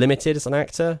little bit limited as an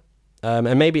actor,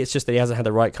 and maybe it's just that he hasn't had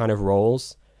the right kind of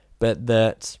roles. But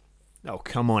that... Oh,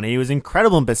 come on, he was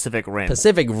incredible in Pacific Rim.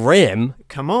 Pacific Rim?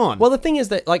 Come on. Well, the thing is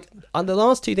that like the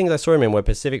last 2 things I saw him in were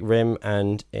Pacific Rim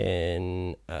and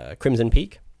in Crimson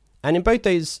Peak, and in both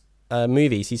those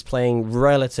movies he's playing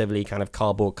relatively kind of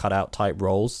cardboard cutout type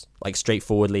roles, like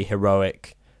straightforwardly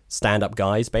heroic stand-up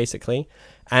guys, basically.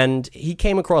 And he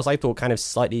came across, I thought, kind of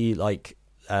slightly like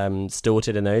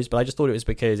stilted in those, but I just thought it was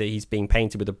because he's being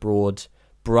painted with a broad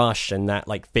brush, and that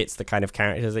like fits the kind of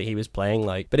characters that he was playing.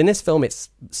 But in this film,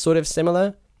 it's sort of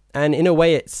similar, and in a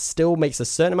way, it still makes a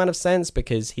certain amount of sense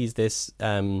because he's this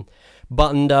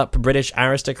buttoned-up British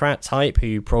aristocrat type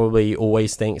who probably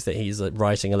always thinks that he's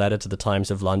writing a letter to the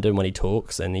Times of London when he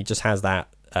talks, and he just has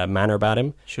that manner about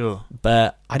him. Sure.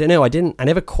 But I don't know. I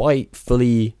never quite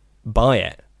fully buy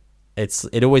it.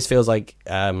 It always feels like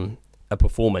a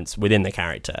performance within the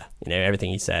character, everything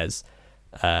he says,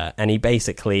 and he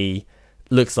basically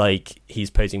looks like he's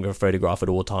posing for a photograph at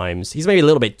all times. He's maybe a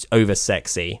little bit over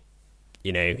sexy,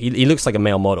 he looks like a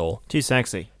male model. Too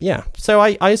sexy. Yeah. So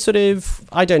I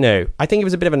don't know. I think it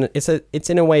was a bit of it's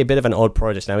in a way a bit of an odd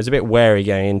project, and I was a bit wary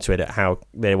going into it at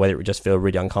whether it would just feel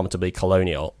really uncomfortably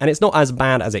colonial, and it's not as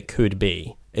bad as it could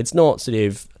be. It's not sort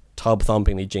of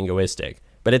tub-thumpingly jingoistic,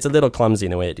 but it's a little clumsy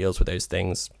in the way it deals with those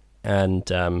things.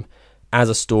 And as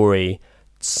a story,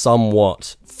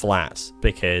 somewhat flat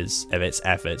because of its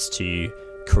efforts to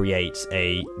create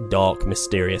a dark,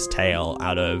 mysterious tale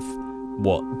out of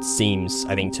what seems,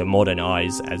 I think, to modern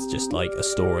eyes as just like a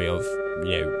story of,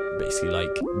 basically like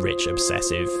rich,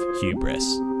 obsessive hubris.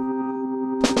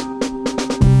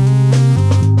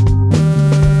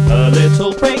 A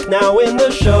little break now in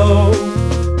the show,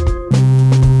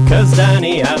 'cause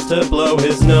Danny has to blow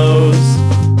his nose,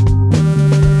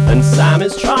 and Sam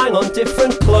is trying on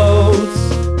different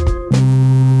clothes,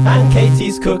 and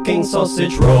Katie's cooking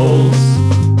sausage rolls.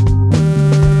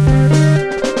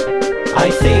 I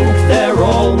think they're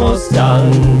almost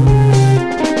done.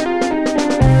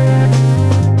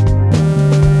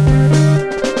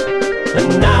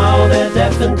 And now they're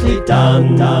definitely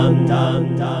done.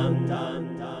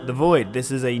 Void. This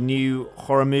is a new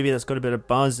horror movie that's got a bit of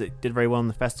buzz. It did very well on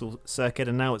the festival circuit,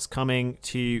 and now it's coming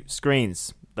to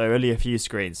screens. There are only a few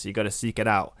screens, so you got to seek it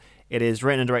out. It is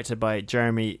written and directed by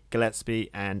Jeremy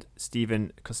Gillespie and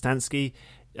Steven Kostanski.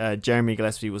 Jeremy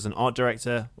Gillespie was an art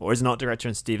director, or is an art director,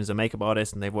 and Steven's a makeup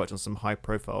artist, and they've worked on some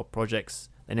high-profile projects.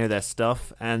 They know their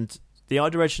stuff, and the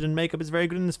art direction and makeup is very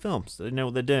good in this film, so they know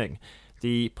what they're doing.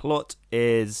 The plot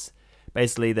is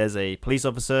basically there's a police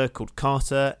officer called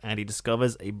Carter, and he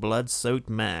discovers a blood-soaked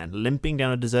man limping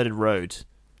down a deserted road.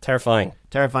 Terrifying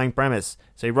Premise.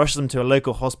 So he rushes them to a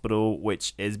local hospital,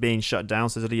 which is being shut down,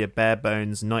 so there's only a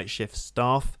bare-bones night shift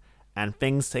staff, and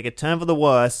things take a turn for the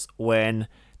worse when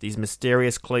these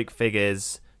mysterious cloaked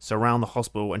figures surround the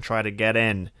hospital and try to get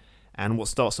in. And what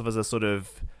starts off as a sort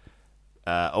of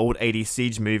old 80s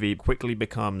siege movie quickly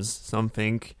becomes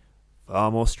something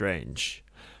far more strange.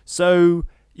 So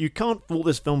you can't fault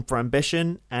this film for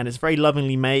ambition, and it's very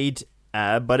lovingly made,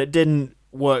 but it didn't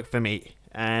work for me.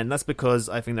 And that's because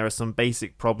I think there are some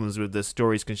basic problems with the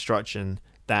story's construction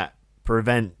that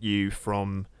prevent you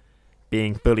from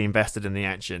being fully invested in the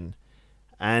action.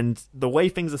 And the way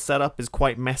things are set up is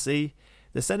quite messy.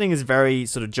 The setting is very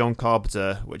sort of John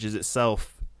Carpenter, which is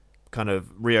itself kind of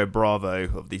Rio Bravo,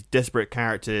 of these disparate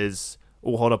characters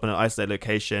all holed up in an isolated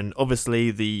location.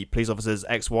 Obviously, the police officer's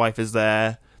ex-wife is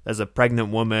there. There's a pregnant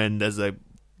woman. There's a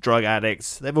drug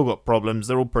addict. They've all got problems.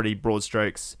 They're all pretty broad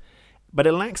strokes. But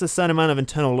it lacks a certain amount of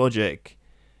internal logic.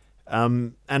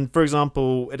 And, for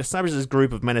example, it establishes this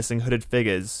group of menacing hooded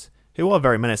figures who are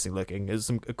very menacing looking. It's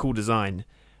a cool design.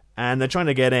 And they're trying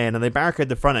to get in, and they barricade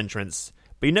the front entrance.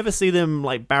 But you never see them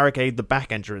like barricade the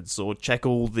back entrance or check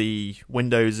all the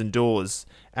windows and doors.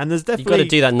 And there's definitely... You've got to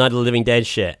do that Night of the Living Dead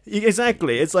shit.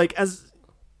 Exactly. It's like, as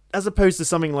opposed to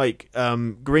something like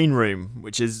Green Room,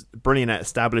 which is brilliant at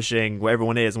establishing where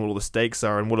everyone is and what all the stakes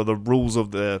are and what are the rules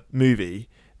of the movie,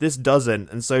 this doesn't.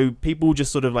 And so people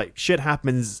just sort of like, shit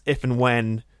happens if and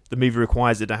when the movie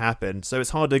requires it to happen. So it's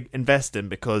hard to invest in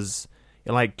because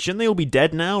you're like, shouldn't they all be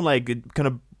dead now? Like, it kind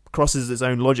of crosses its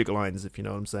own logic lines, if you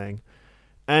know what I'm saying.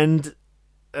 And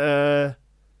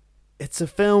it's a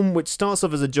film which starts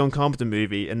off as a John Carpenter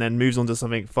movie and then moves on to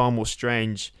something far more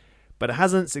strange, but it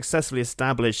hasn't successfully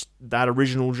established that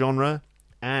original genre.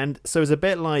 And so it's a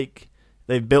bit like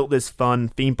they've built this fun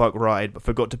theme park ride but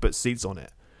forgot to put seats on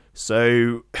it.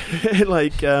 So,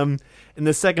 like, in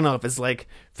the second half, it's like,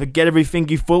 forget everything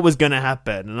you thought was going to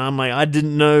happen. And I'm like, I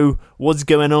didn't know what's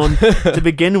going on to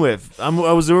begin with. I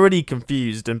was already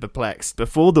confused and perplexed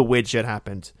before the weird shit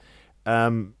happened.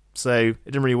 So it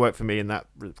didn't really work for me in that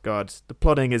regard. The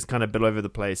plotting is kind of a bit all over the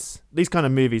place. These kind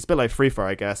of movies, a bit like Free Fire,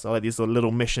 I guess. I like these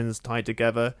little missions tied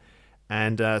together.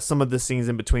 And some of the scenes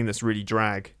in between this really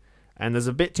drag. And there's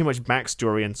a bit too much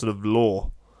backstory and sort of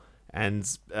lore. And,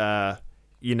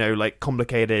 like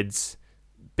complicated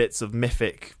bits of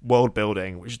mythic world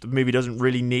building, which the movie doesn't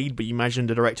really need, but you imagine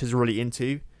the director's really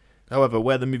into. However,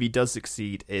 where the movie does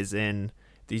succeed is in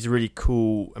these really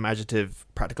cool, imaginative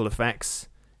practical effects,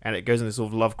 and it goes into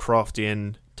sort of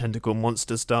Lovecraftian tentacle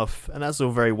monster stuff, and that's all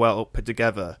very well put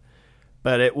together.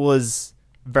 But it was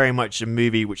very much a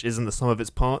movie which isn't the sum of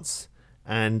its parts,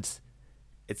 and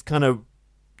it's kind of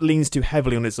leans too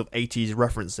heavily on its sort of 80s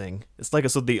referencing. It's like a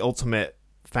sort of the ultimate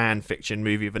fan fiction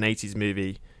movie of an 80s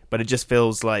movie, but it just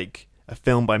feels like a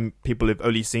film by people who've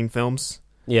only seen films.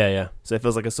 Yeah. So it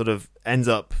feels like it sort of ends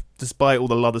up, despite all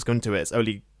the love that's gone to it, it's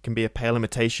only can be a pale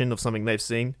imitation of something they've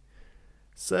seen.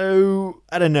 So,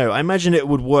 I don't know. I imagine it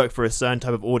would work for a certain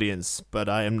type of audience, but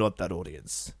I am not that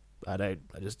audience. I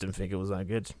just didn't think it was that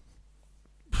good.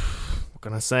 What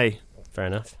can I say? Fair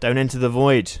enough. Don't Enter the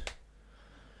Void.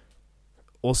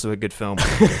 Also a good film.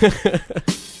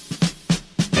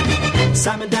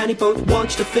 Sam and Danny both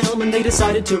watched the film and they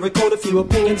decided to record a few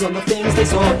opinions on the things they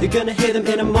saw. You're gonna hear them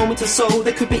in a moment or so.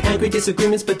 There could be angry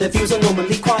disagreements, but their views are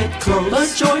normally quite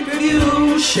close. A joint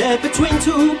review shared between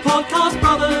two podcast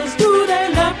brothers. Do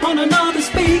they let one another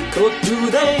speak, or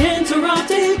do they interrupt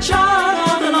each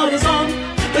other? The light is on,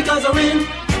 the guys are in,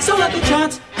 so let the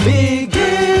chat begin.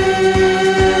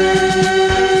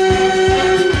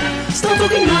 Start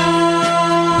talking now.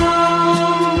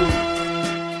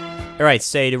 Alright,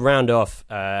 so to round off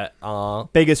our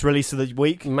biggest release of the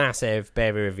week, massive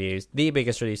baby reviews, the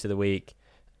biggest release of the week,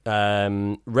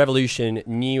 Revolution,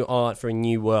 New Art for a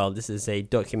New World. This is a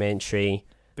documentary.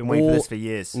 Been waiting for this for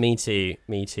years. Me too.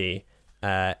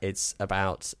 It's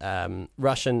about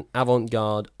Russian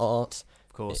avant-garde art,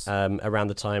 of course, around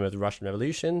the time of the Russian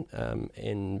Revolution,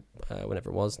 in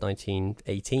whenever it was,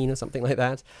 1918 or something like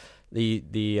that.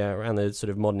 The around the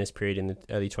sort of modernist period in the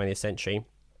early 20th century.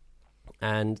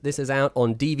 And this is out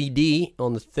on DVD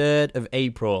on the 3rd of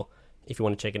April. if you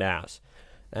want to check it out.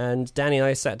 And Danny and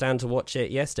I sat down to watch it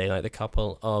yesterday, like the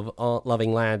couple of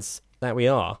art-loving lads that we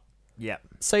are. Yeah.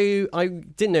 So I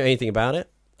didn't know anything about it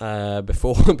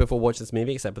before watching this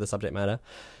movie, except for the subject matter.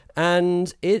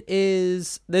 And it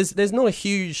is there's not a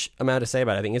huge amount to say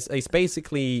about it. I think it's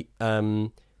basically has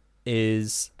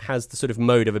the sort of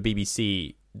mode of a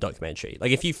BBC documentary.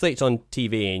 Like if you flicked on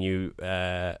TV and you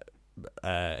were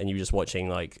just watching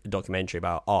like a documentary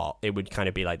about art, it would kind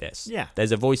of be like this. Yeah.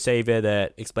 There's a voiceover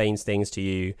that explains things to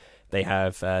you. They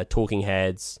have talking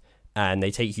heads, and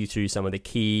they take you through some of the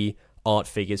key art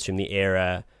figures from the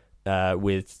era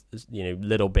with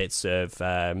little bits of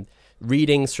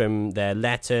readings from their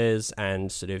letters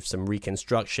and sort of some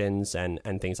reconstructions and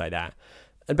things like that.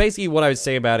 And basically what I would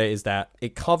say about it is that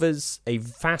it covers a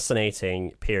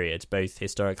fascinating period, both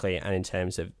historically and in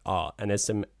terms of art. And there's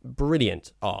some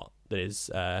brilliant art that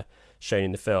is shown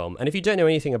in the film. And if you don't know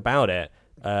anything about it,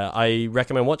 I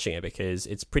recommend watching it because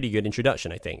it's a pretty good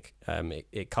introduction, I think.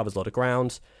 It covers a lot of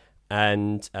ground,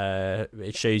 and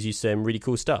it shows you some really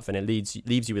cool stuff. And it leaves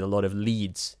you with a lot of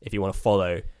leads if you want to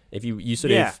follow. If you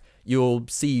sort of... You'll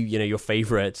see, your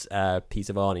favorite piece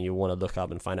of art, and you'll want to look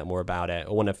up and find out more about it,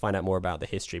 or want to find out more about the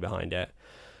history behind it.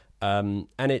 And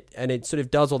it sort of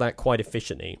does all that quite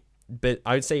efficiently. But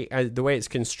I would say the way it's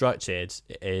constructed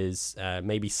is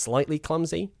maybe slightly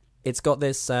clumsy. It's got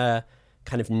this kind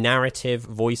of narrative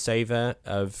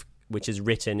voiceover which is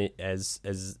written as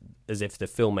if the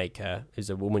filmmaker, who's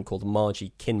a woman called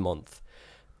Margie Kinmonth,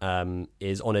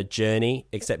 is on a journey,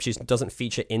 except she doesn't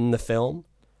feature in the film.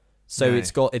 So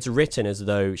no. It's written as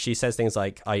though she says things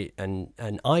like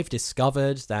I've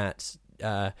discovered that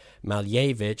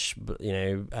Malevich,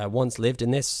 once lived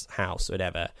in this house or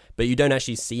whatever, but you don't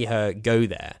actually see her go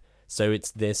there. So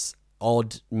it's this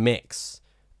odd mix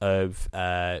of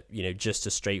just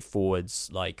a straightforward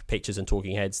like pictures and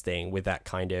talking heads thing with that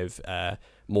kind of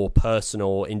more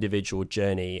personal individual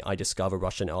journey. I discover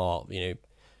Russian art,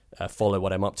 follow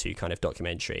what I'm up to kind of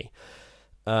documentary.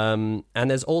 And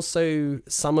there's also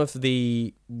some of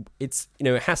it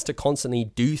has to constantly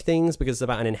do things because it's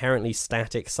about an inherently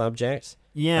static subject.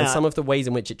 Yeah. And some of the ways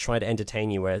in which it tried to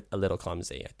entertain you were a little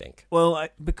clumsy, I think. Well,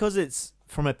 because it's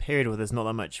from a period where there's not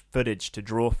that much footage to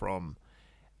draw from,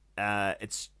 I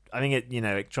think it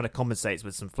trying to compensate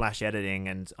with some flash editing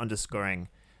and underscoring.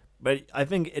 But I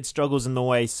think it struggles in the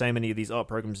way so many of these art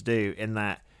programs do, in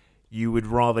that you would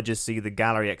rather just see the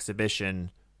gallery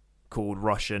exhibition called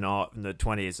Russian Art in the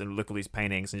 20s and look at these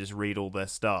paintings and just read all their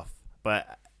stuff.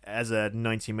 But as a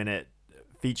 90-minute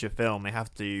feature film, they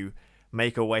have to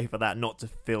make a way for that not to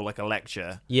feel like a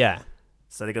lecture. Yeah.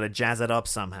 So they got to jazz it up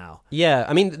somehow. Yeah,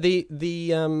 I mean,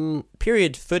 the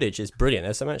period footage is brilliant.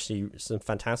 There's some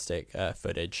fantastic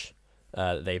footage.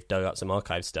 They've dug up some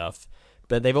archive stuff.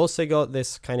 But they've also got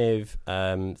this kind of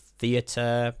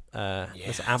theatre,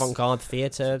 this avant-garde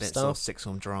theatre stuff. Sort of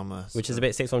six-form drama. Which is a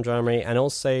bit six-form drama. And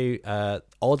also,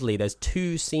 oddly, there's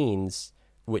two scenes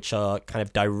which are kind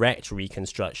of direct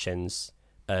reconstructions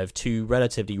of two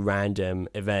relatively random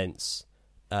events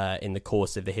in the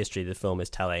course of the history the film is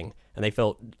telling. And they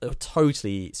felt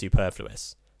totally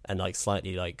superfluous and like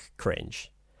slightly like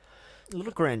cringe. A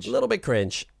little cringe. A little bit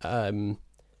cringe.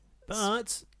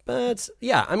 But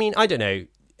yeah, I mean, I don't know.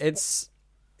 There's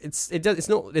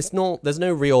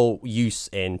no real use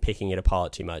in picking it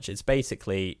apart too much. It's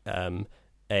basically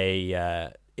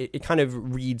it kind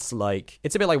of reads like,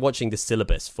 it's a bit like watching the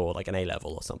syllabus for like an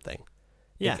A-level or something.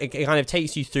 Yeah. It kind of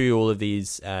takes you through all of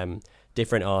these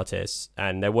different artists,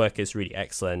 and their work is really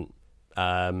excellent.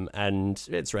 And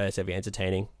it's relatively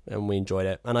entertaining, and we enjoyed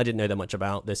it. And I didn't know that much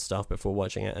about this stuff before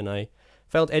watching it, and I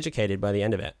felt educated by the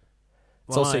end of it.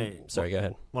 Sorry, go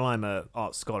ahead. Well, I'm an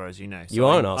art scholar, as you know. So you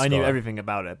are an art scholar. I knew everything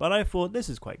about it, but I thought this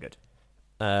is quite good.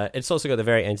 It's also got the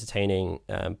very entertaining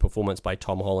performance by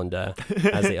Tom Hollander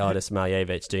as the artist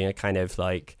Malevich, doing a kind of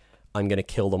like, I'm going to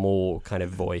kill them all kind of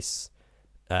voice.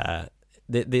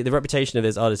 The reputation of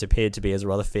this artist appeared to be as a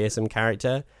rather fearsome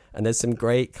character, and there's some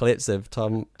great clips of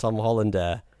Tom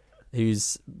Hollander,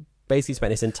 who's basically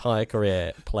spent his entire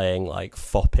career playing like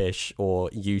foppish or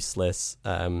useless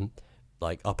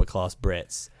like upper class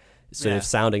Brits, sort of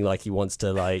sounding like he wants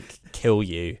to like kill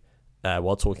you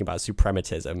while talking about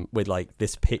suprematism, with like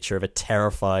this picture of a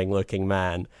terrifying looking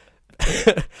man,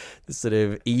 this sort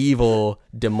of evil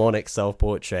demonic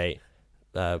self-portrait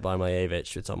by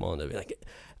Malevich with Tom Hollander being like,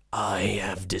 I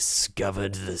have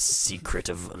discovered the secret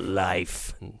of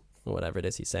life, and whatever it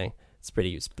is he's saying.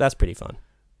 That's pretty fun.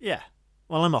 Yeah.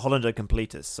 Well, I'm a Hollander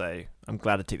completist, so I'm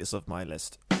glad to take this off my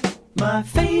list. My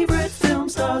favourite film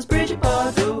stars Bridget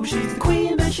Bardot. She's the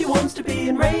queen, but she wants to be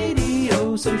in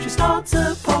radio. So she starts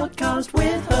a podcast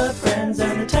with her friends,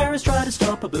 and the terrorists try to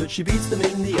stop her, but she beats them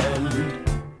in the end.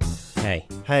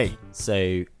 Hey.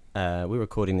 So, we're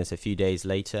recording this a few days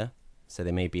later, so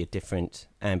there may be a different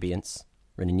ambience.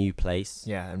 We're in a new place.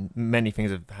 Yeah, and many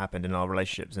things have happened in our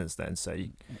relationship since then, so...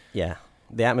 Yeah,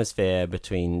 the atmosphere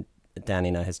between Danny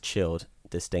and I has chilled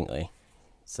distinctly.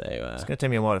 So, it's going to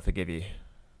take me a while to forgive you.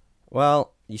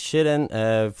 Well, you shouldn't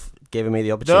have given me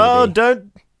the opportunity. No,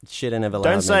 don't! You shouldn't have allowed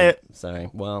me. Don't say it! Sorry.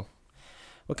 Well,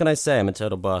 what can I say? I'm a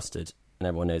total bastard, and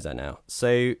everyone knows that now.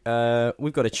 So,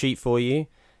 we've got a treat for you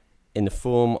in the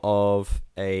form of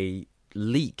a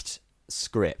leaked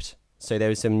script. So there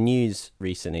was some news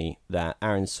recently that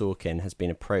Aaron Sorkin has been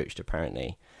approached,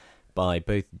 apparently, by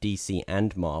both DC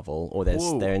and Marvel, or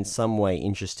they're in some way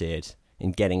interested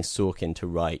in getting Sorkin to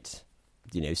write,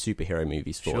 superhero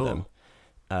movies for them.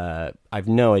 I've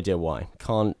no idea why.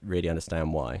 Can't really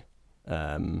understand why.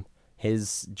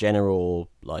 His general,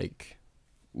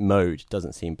 mode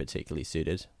doesn't seem particularly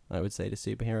suited, I would say, to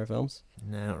superhero films.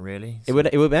 No, not really. It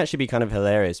would actually be kind of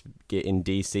hilarious in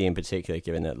DC in particular,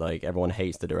 given that everyone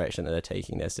hates the direction that they're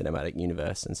taking their cinematic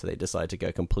universe, and so they decide to go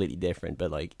a completely different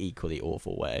but equally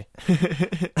awful way.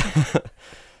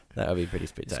 That would be pretty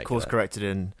spectacular. It's course corrected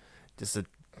in just a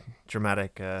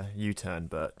dramatic U-turn,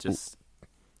 but just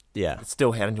it's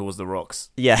still heading towards the rocks.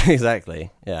 Yeah,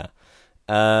 exactly. Yeah,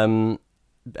 and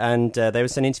there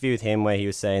was an interview with him where he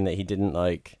was saying that he didn't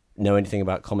know anything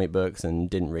about comic books and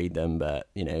didn't read them, but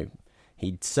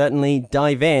he'd certainly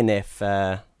dive in if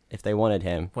they wanted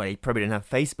him. Well, he probably didn't have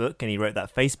Facebook, and he wrote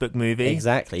that Facebook movie.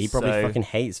 Exactly. He probably fucking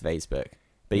hates Facebook,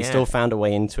 but he still found a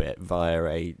way into it via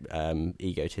a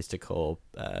egotistical,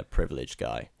 privileged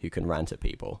guy who can rant at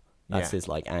people. That's his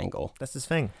angle. That's his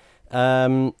thing.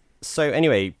 So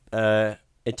anyway,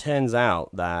 it turns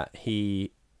out that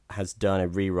he has done a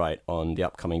rewrite on the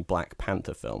upcoming Black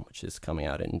Panther film, which is coming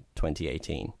out in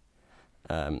 2018.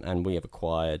 And we have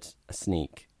acquired a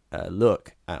sneak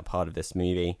look at part of this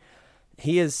movie.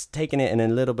 He has taken it in a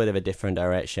little bit of a different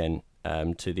direction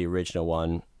to the original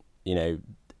one.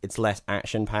 It's less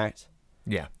action-packed.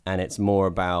 Yeah. And it's more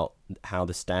about how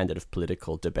the standard of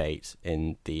political debate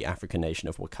in the African nation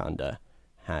of Wakanda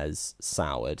has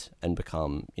soured and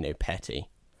become, petty.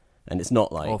 And it's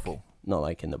not awful. Not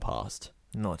like in the past.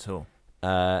 Not at all.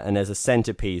 And there's a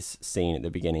centerpiece scene at the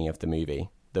beginning of the movie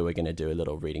that we're going to do a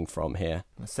little reading from here.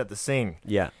 Let's set the scene.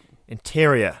 Yeah.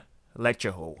 Interior,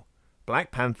 lecture hall.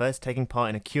 Black Panther is taking part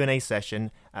in a Q&A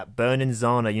session at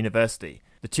Bernard University.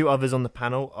 The two others on the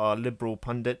panel are liberal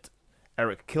pundit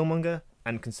Eric Killmonger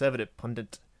and conservative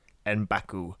pundit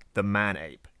M'Baku, the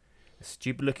man-ape. A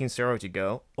stupid-looking sorority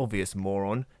girl, obvious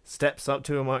moron, steps up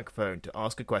to a microphone to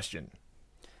ask a question.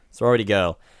 Sorority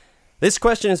girl. This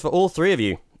question is for all three of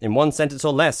you. In one sentence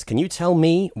or less, can you tell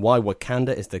me why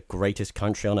Wakanda is the greatest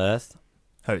country on Earth?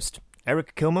 Host,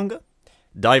 Eric Killmonger.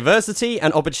 Diversity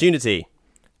and opportunity.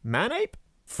 Man-ape.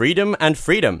 Freedom and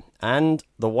freedom. And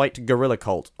the white gorilla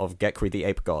cult of Gekri the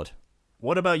ape god.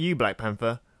 What about you, Black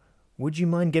Panther? Would you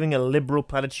mind giving a liberal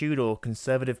platitude or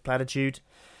conservative platitude?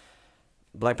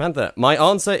 Black Panther. My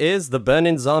answer is the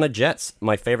Bernard Jets,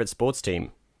 my favourite sports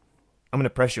team. I'm going to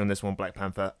press you on this one, Black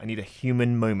Panther. I need a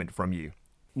human moment from you.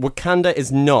 Wakanda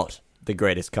is not the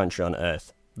greatest country on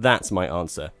Earth. That's my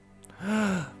answer.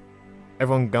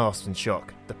 Everyone gasps in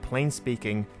shock. The plain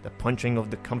speaking, the punching of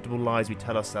the comfortable lies we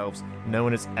tell ourselves, no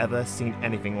one has ever seen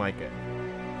anything like it.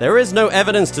 There is no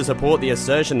evidence to support the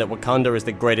assertion that Wakanda is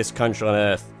the greatest country on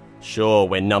Earth. Sure,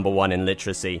 we're number one in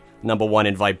literacy, number one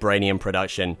in vibranium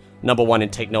production, number one in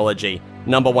technology,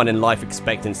 number one in life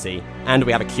expectancy, and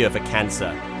we have a cure for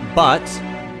cancer. But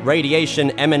radiation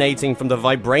emanating from the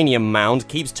vibranium mound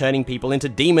keeps turning people into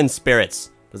demon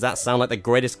spirits. Does that sound like the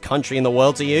greatest country in the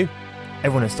world to you?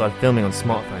 Everyone has started filming on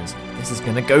smartphones. This is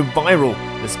going to go viral.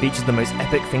 The speech is the most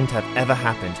epic thing to have ever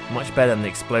happened. Much better than the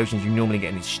explosions you normally get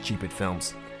in these stupid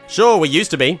films. Sure, we used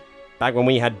to be. Back when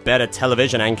we had better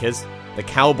television anchors. The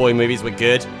cowboy movies were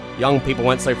good. Young people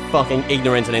weren't so fucking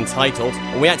ignorant and entitled.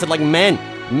 And we acted like men.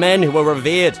 Men who were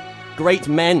revered. Great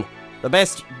men. The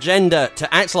best gender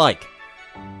to act like.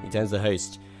 He turns to the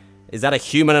host. Is that a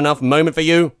human enough moment for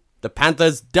you? The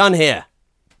Panther's done here.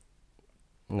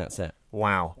 And that's it.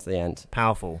 Wow. It's the end.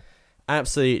 Powerful.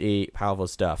 Absolutely powerful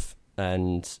stuff.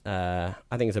 And I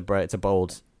think it's a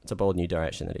bold new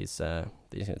direction that he's going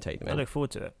to take them in. I look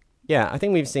forward to it. Yeah, I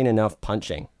think we've seen enough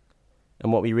punching.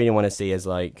 And what we really want to see is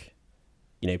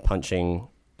punching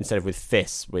instead of with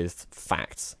fists, with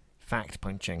facts. Fact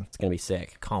punching. It's going to be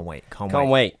sick. Can't wait. Can't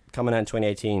wait. Coming out in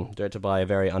 2018, directed by a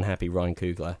very unhappy Ryan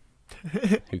Coogler.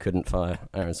 who couldn't fire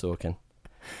Aaron Sorkin.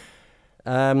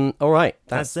 All right.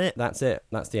 That's it. That's it.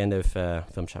 That's the end of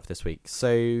Film Chat for this week.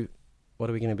 So, what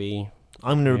are we going to be...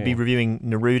 I'm going to be reviewing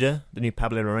Neruda, the new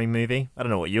Pablo Larraín movie. I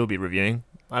don't know what you'll be reviewing.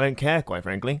 I don't care, quite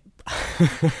frankly.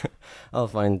 I'll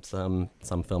find some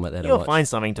film out there to You'll watch. find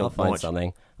something to I'll watch. find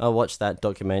something. I'll watch that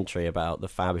documentary about the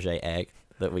Fabergé egg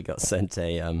that we got sent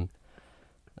a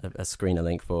screener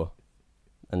link for,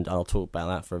 and I'll talk about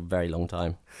that for a very long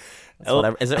time.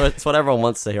 It's what everyone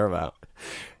wants to hear about.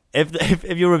 If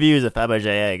your review is a Fabergé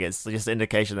egg, it's just an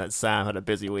indication that Sam had a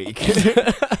busy week.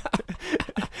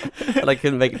 And I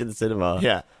couldn't make it to the cinema.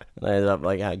 Yeah. And I ended up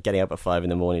getting up at 5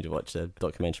 a.m. to watch a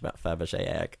documentary about Fabergé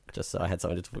egg, just so I had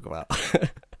something to talk about.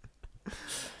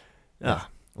 Well.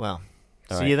 All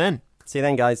See right. you then. See you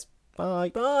then, guys. Bye.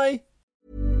 Bye.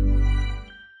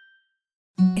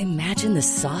 Imagine the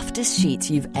softest sheets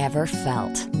you've ever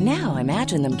felt. Now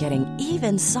imagine them getting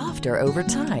even softer over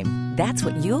time. That's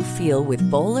what you'll feel with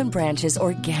Boll & Branch's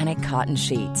organic cotton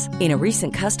sheets. In a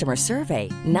recent customer survey,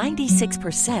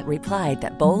 96% replied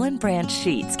that Boll & Branch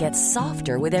sheets get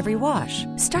softer with every wash.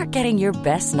 Start getting your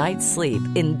best night's sleep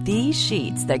in these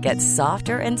sheets that get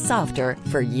softer and softer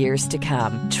for years to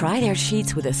come. Try their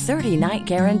sheets with a 30-night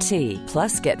guarantee.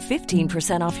 Plus, get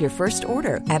 15% off your first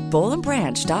order at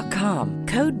bollandbranch.com.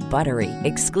 Code BUTTERY.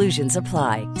 Exclusions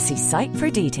apply. See site for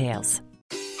details.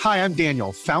 Hi, I'm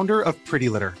Daniel, founder of Pretty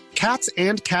Litter. Cats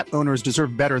and cat owners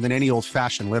deserve better than any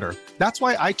old-fashioned litter. That's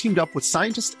why I teamed up with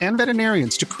scientists and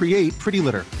veterinarians to create Pretty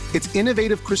Litter. Its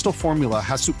innovative crystal formula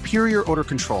has superior odor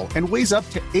control and weighs up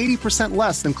to 80%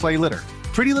 less than clay litter.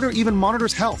 Pretty Litter even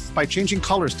monitors health by changing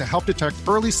colors to help detect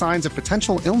early signs of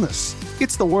potential illness.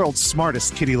 It's the world's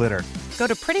smartest kitty litter. Go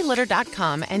to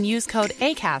prettylitter.com and use code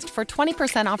ACAST for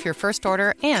 20% off your first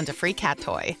order and a free cat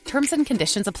toy. Terms and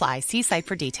conditions apply. See site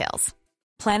for details.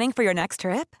 Planning for your next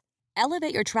trip?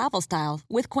 Elevate your travel style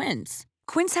with Quince.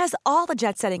 Quince has all the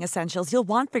jet-setting essentials you'll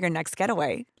want for your next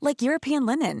getaway, like European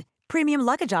linen, premium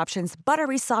luggage options,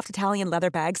 buttery soft Italian leather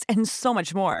bags, and so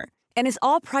much more. And is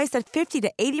all priced at 50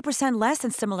 to 80% less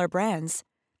than similar brands.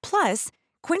 Plus,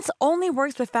 Quince only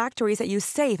works with factories that use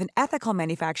safe and ethical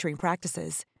manufacturing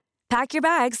practices. Pack your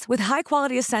bags with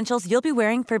high-quality essentials you'll be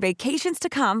wearing for vacations to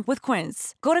come with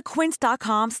Quince. Go to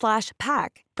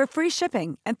quince.com/pack for free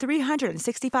shipping and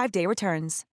 365-day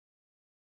returns.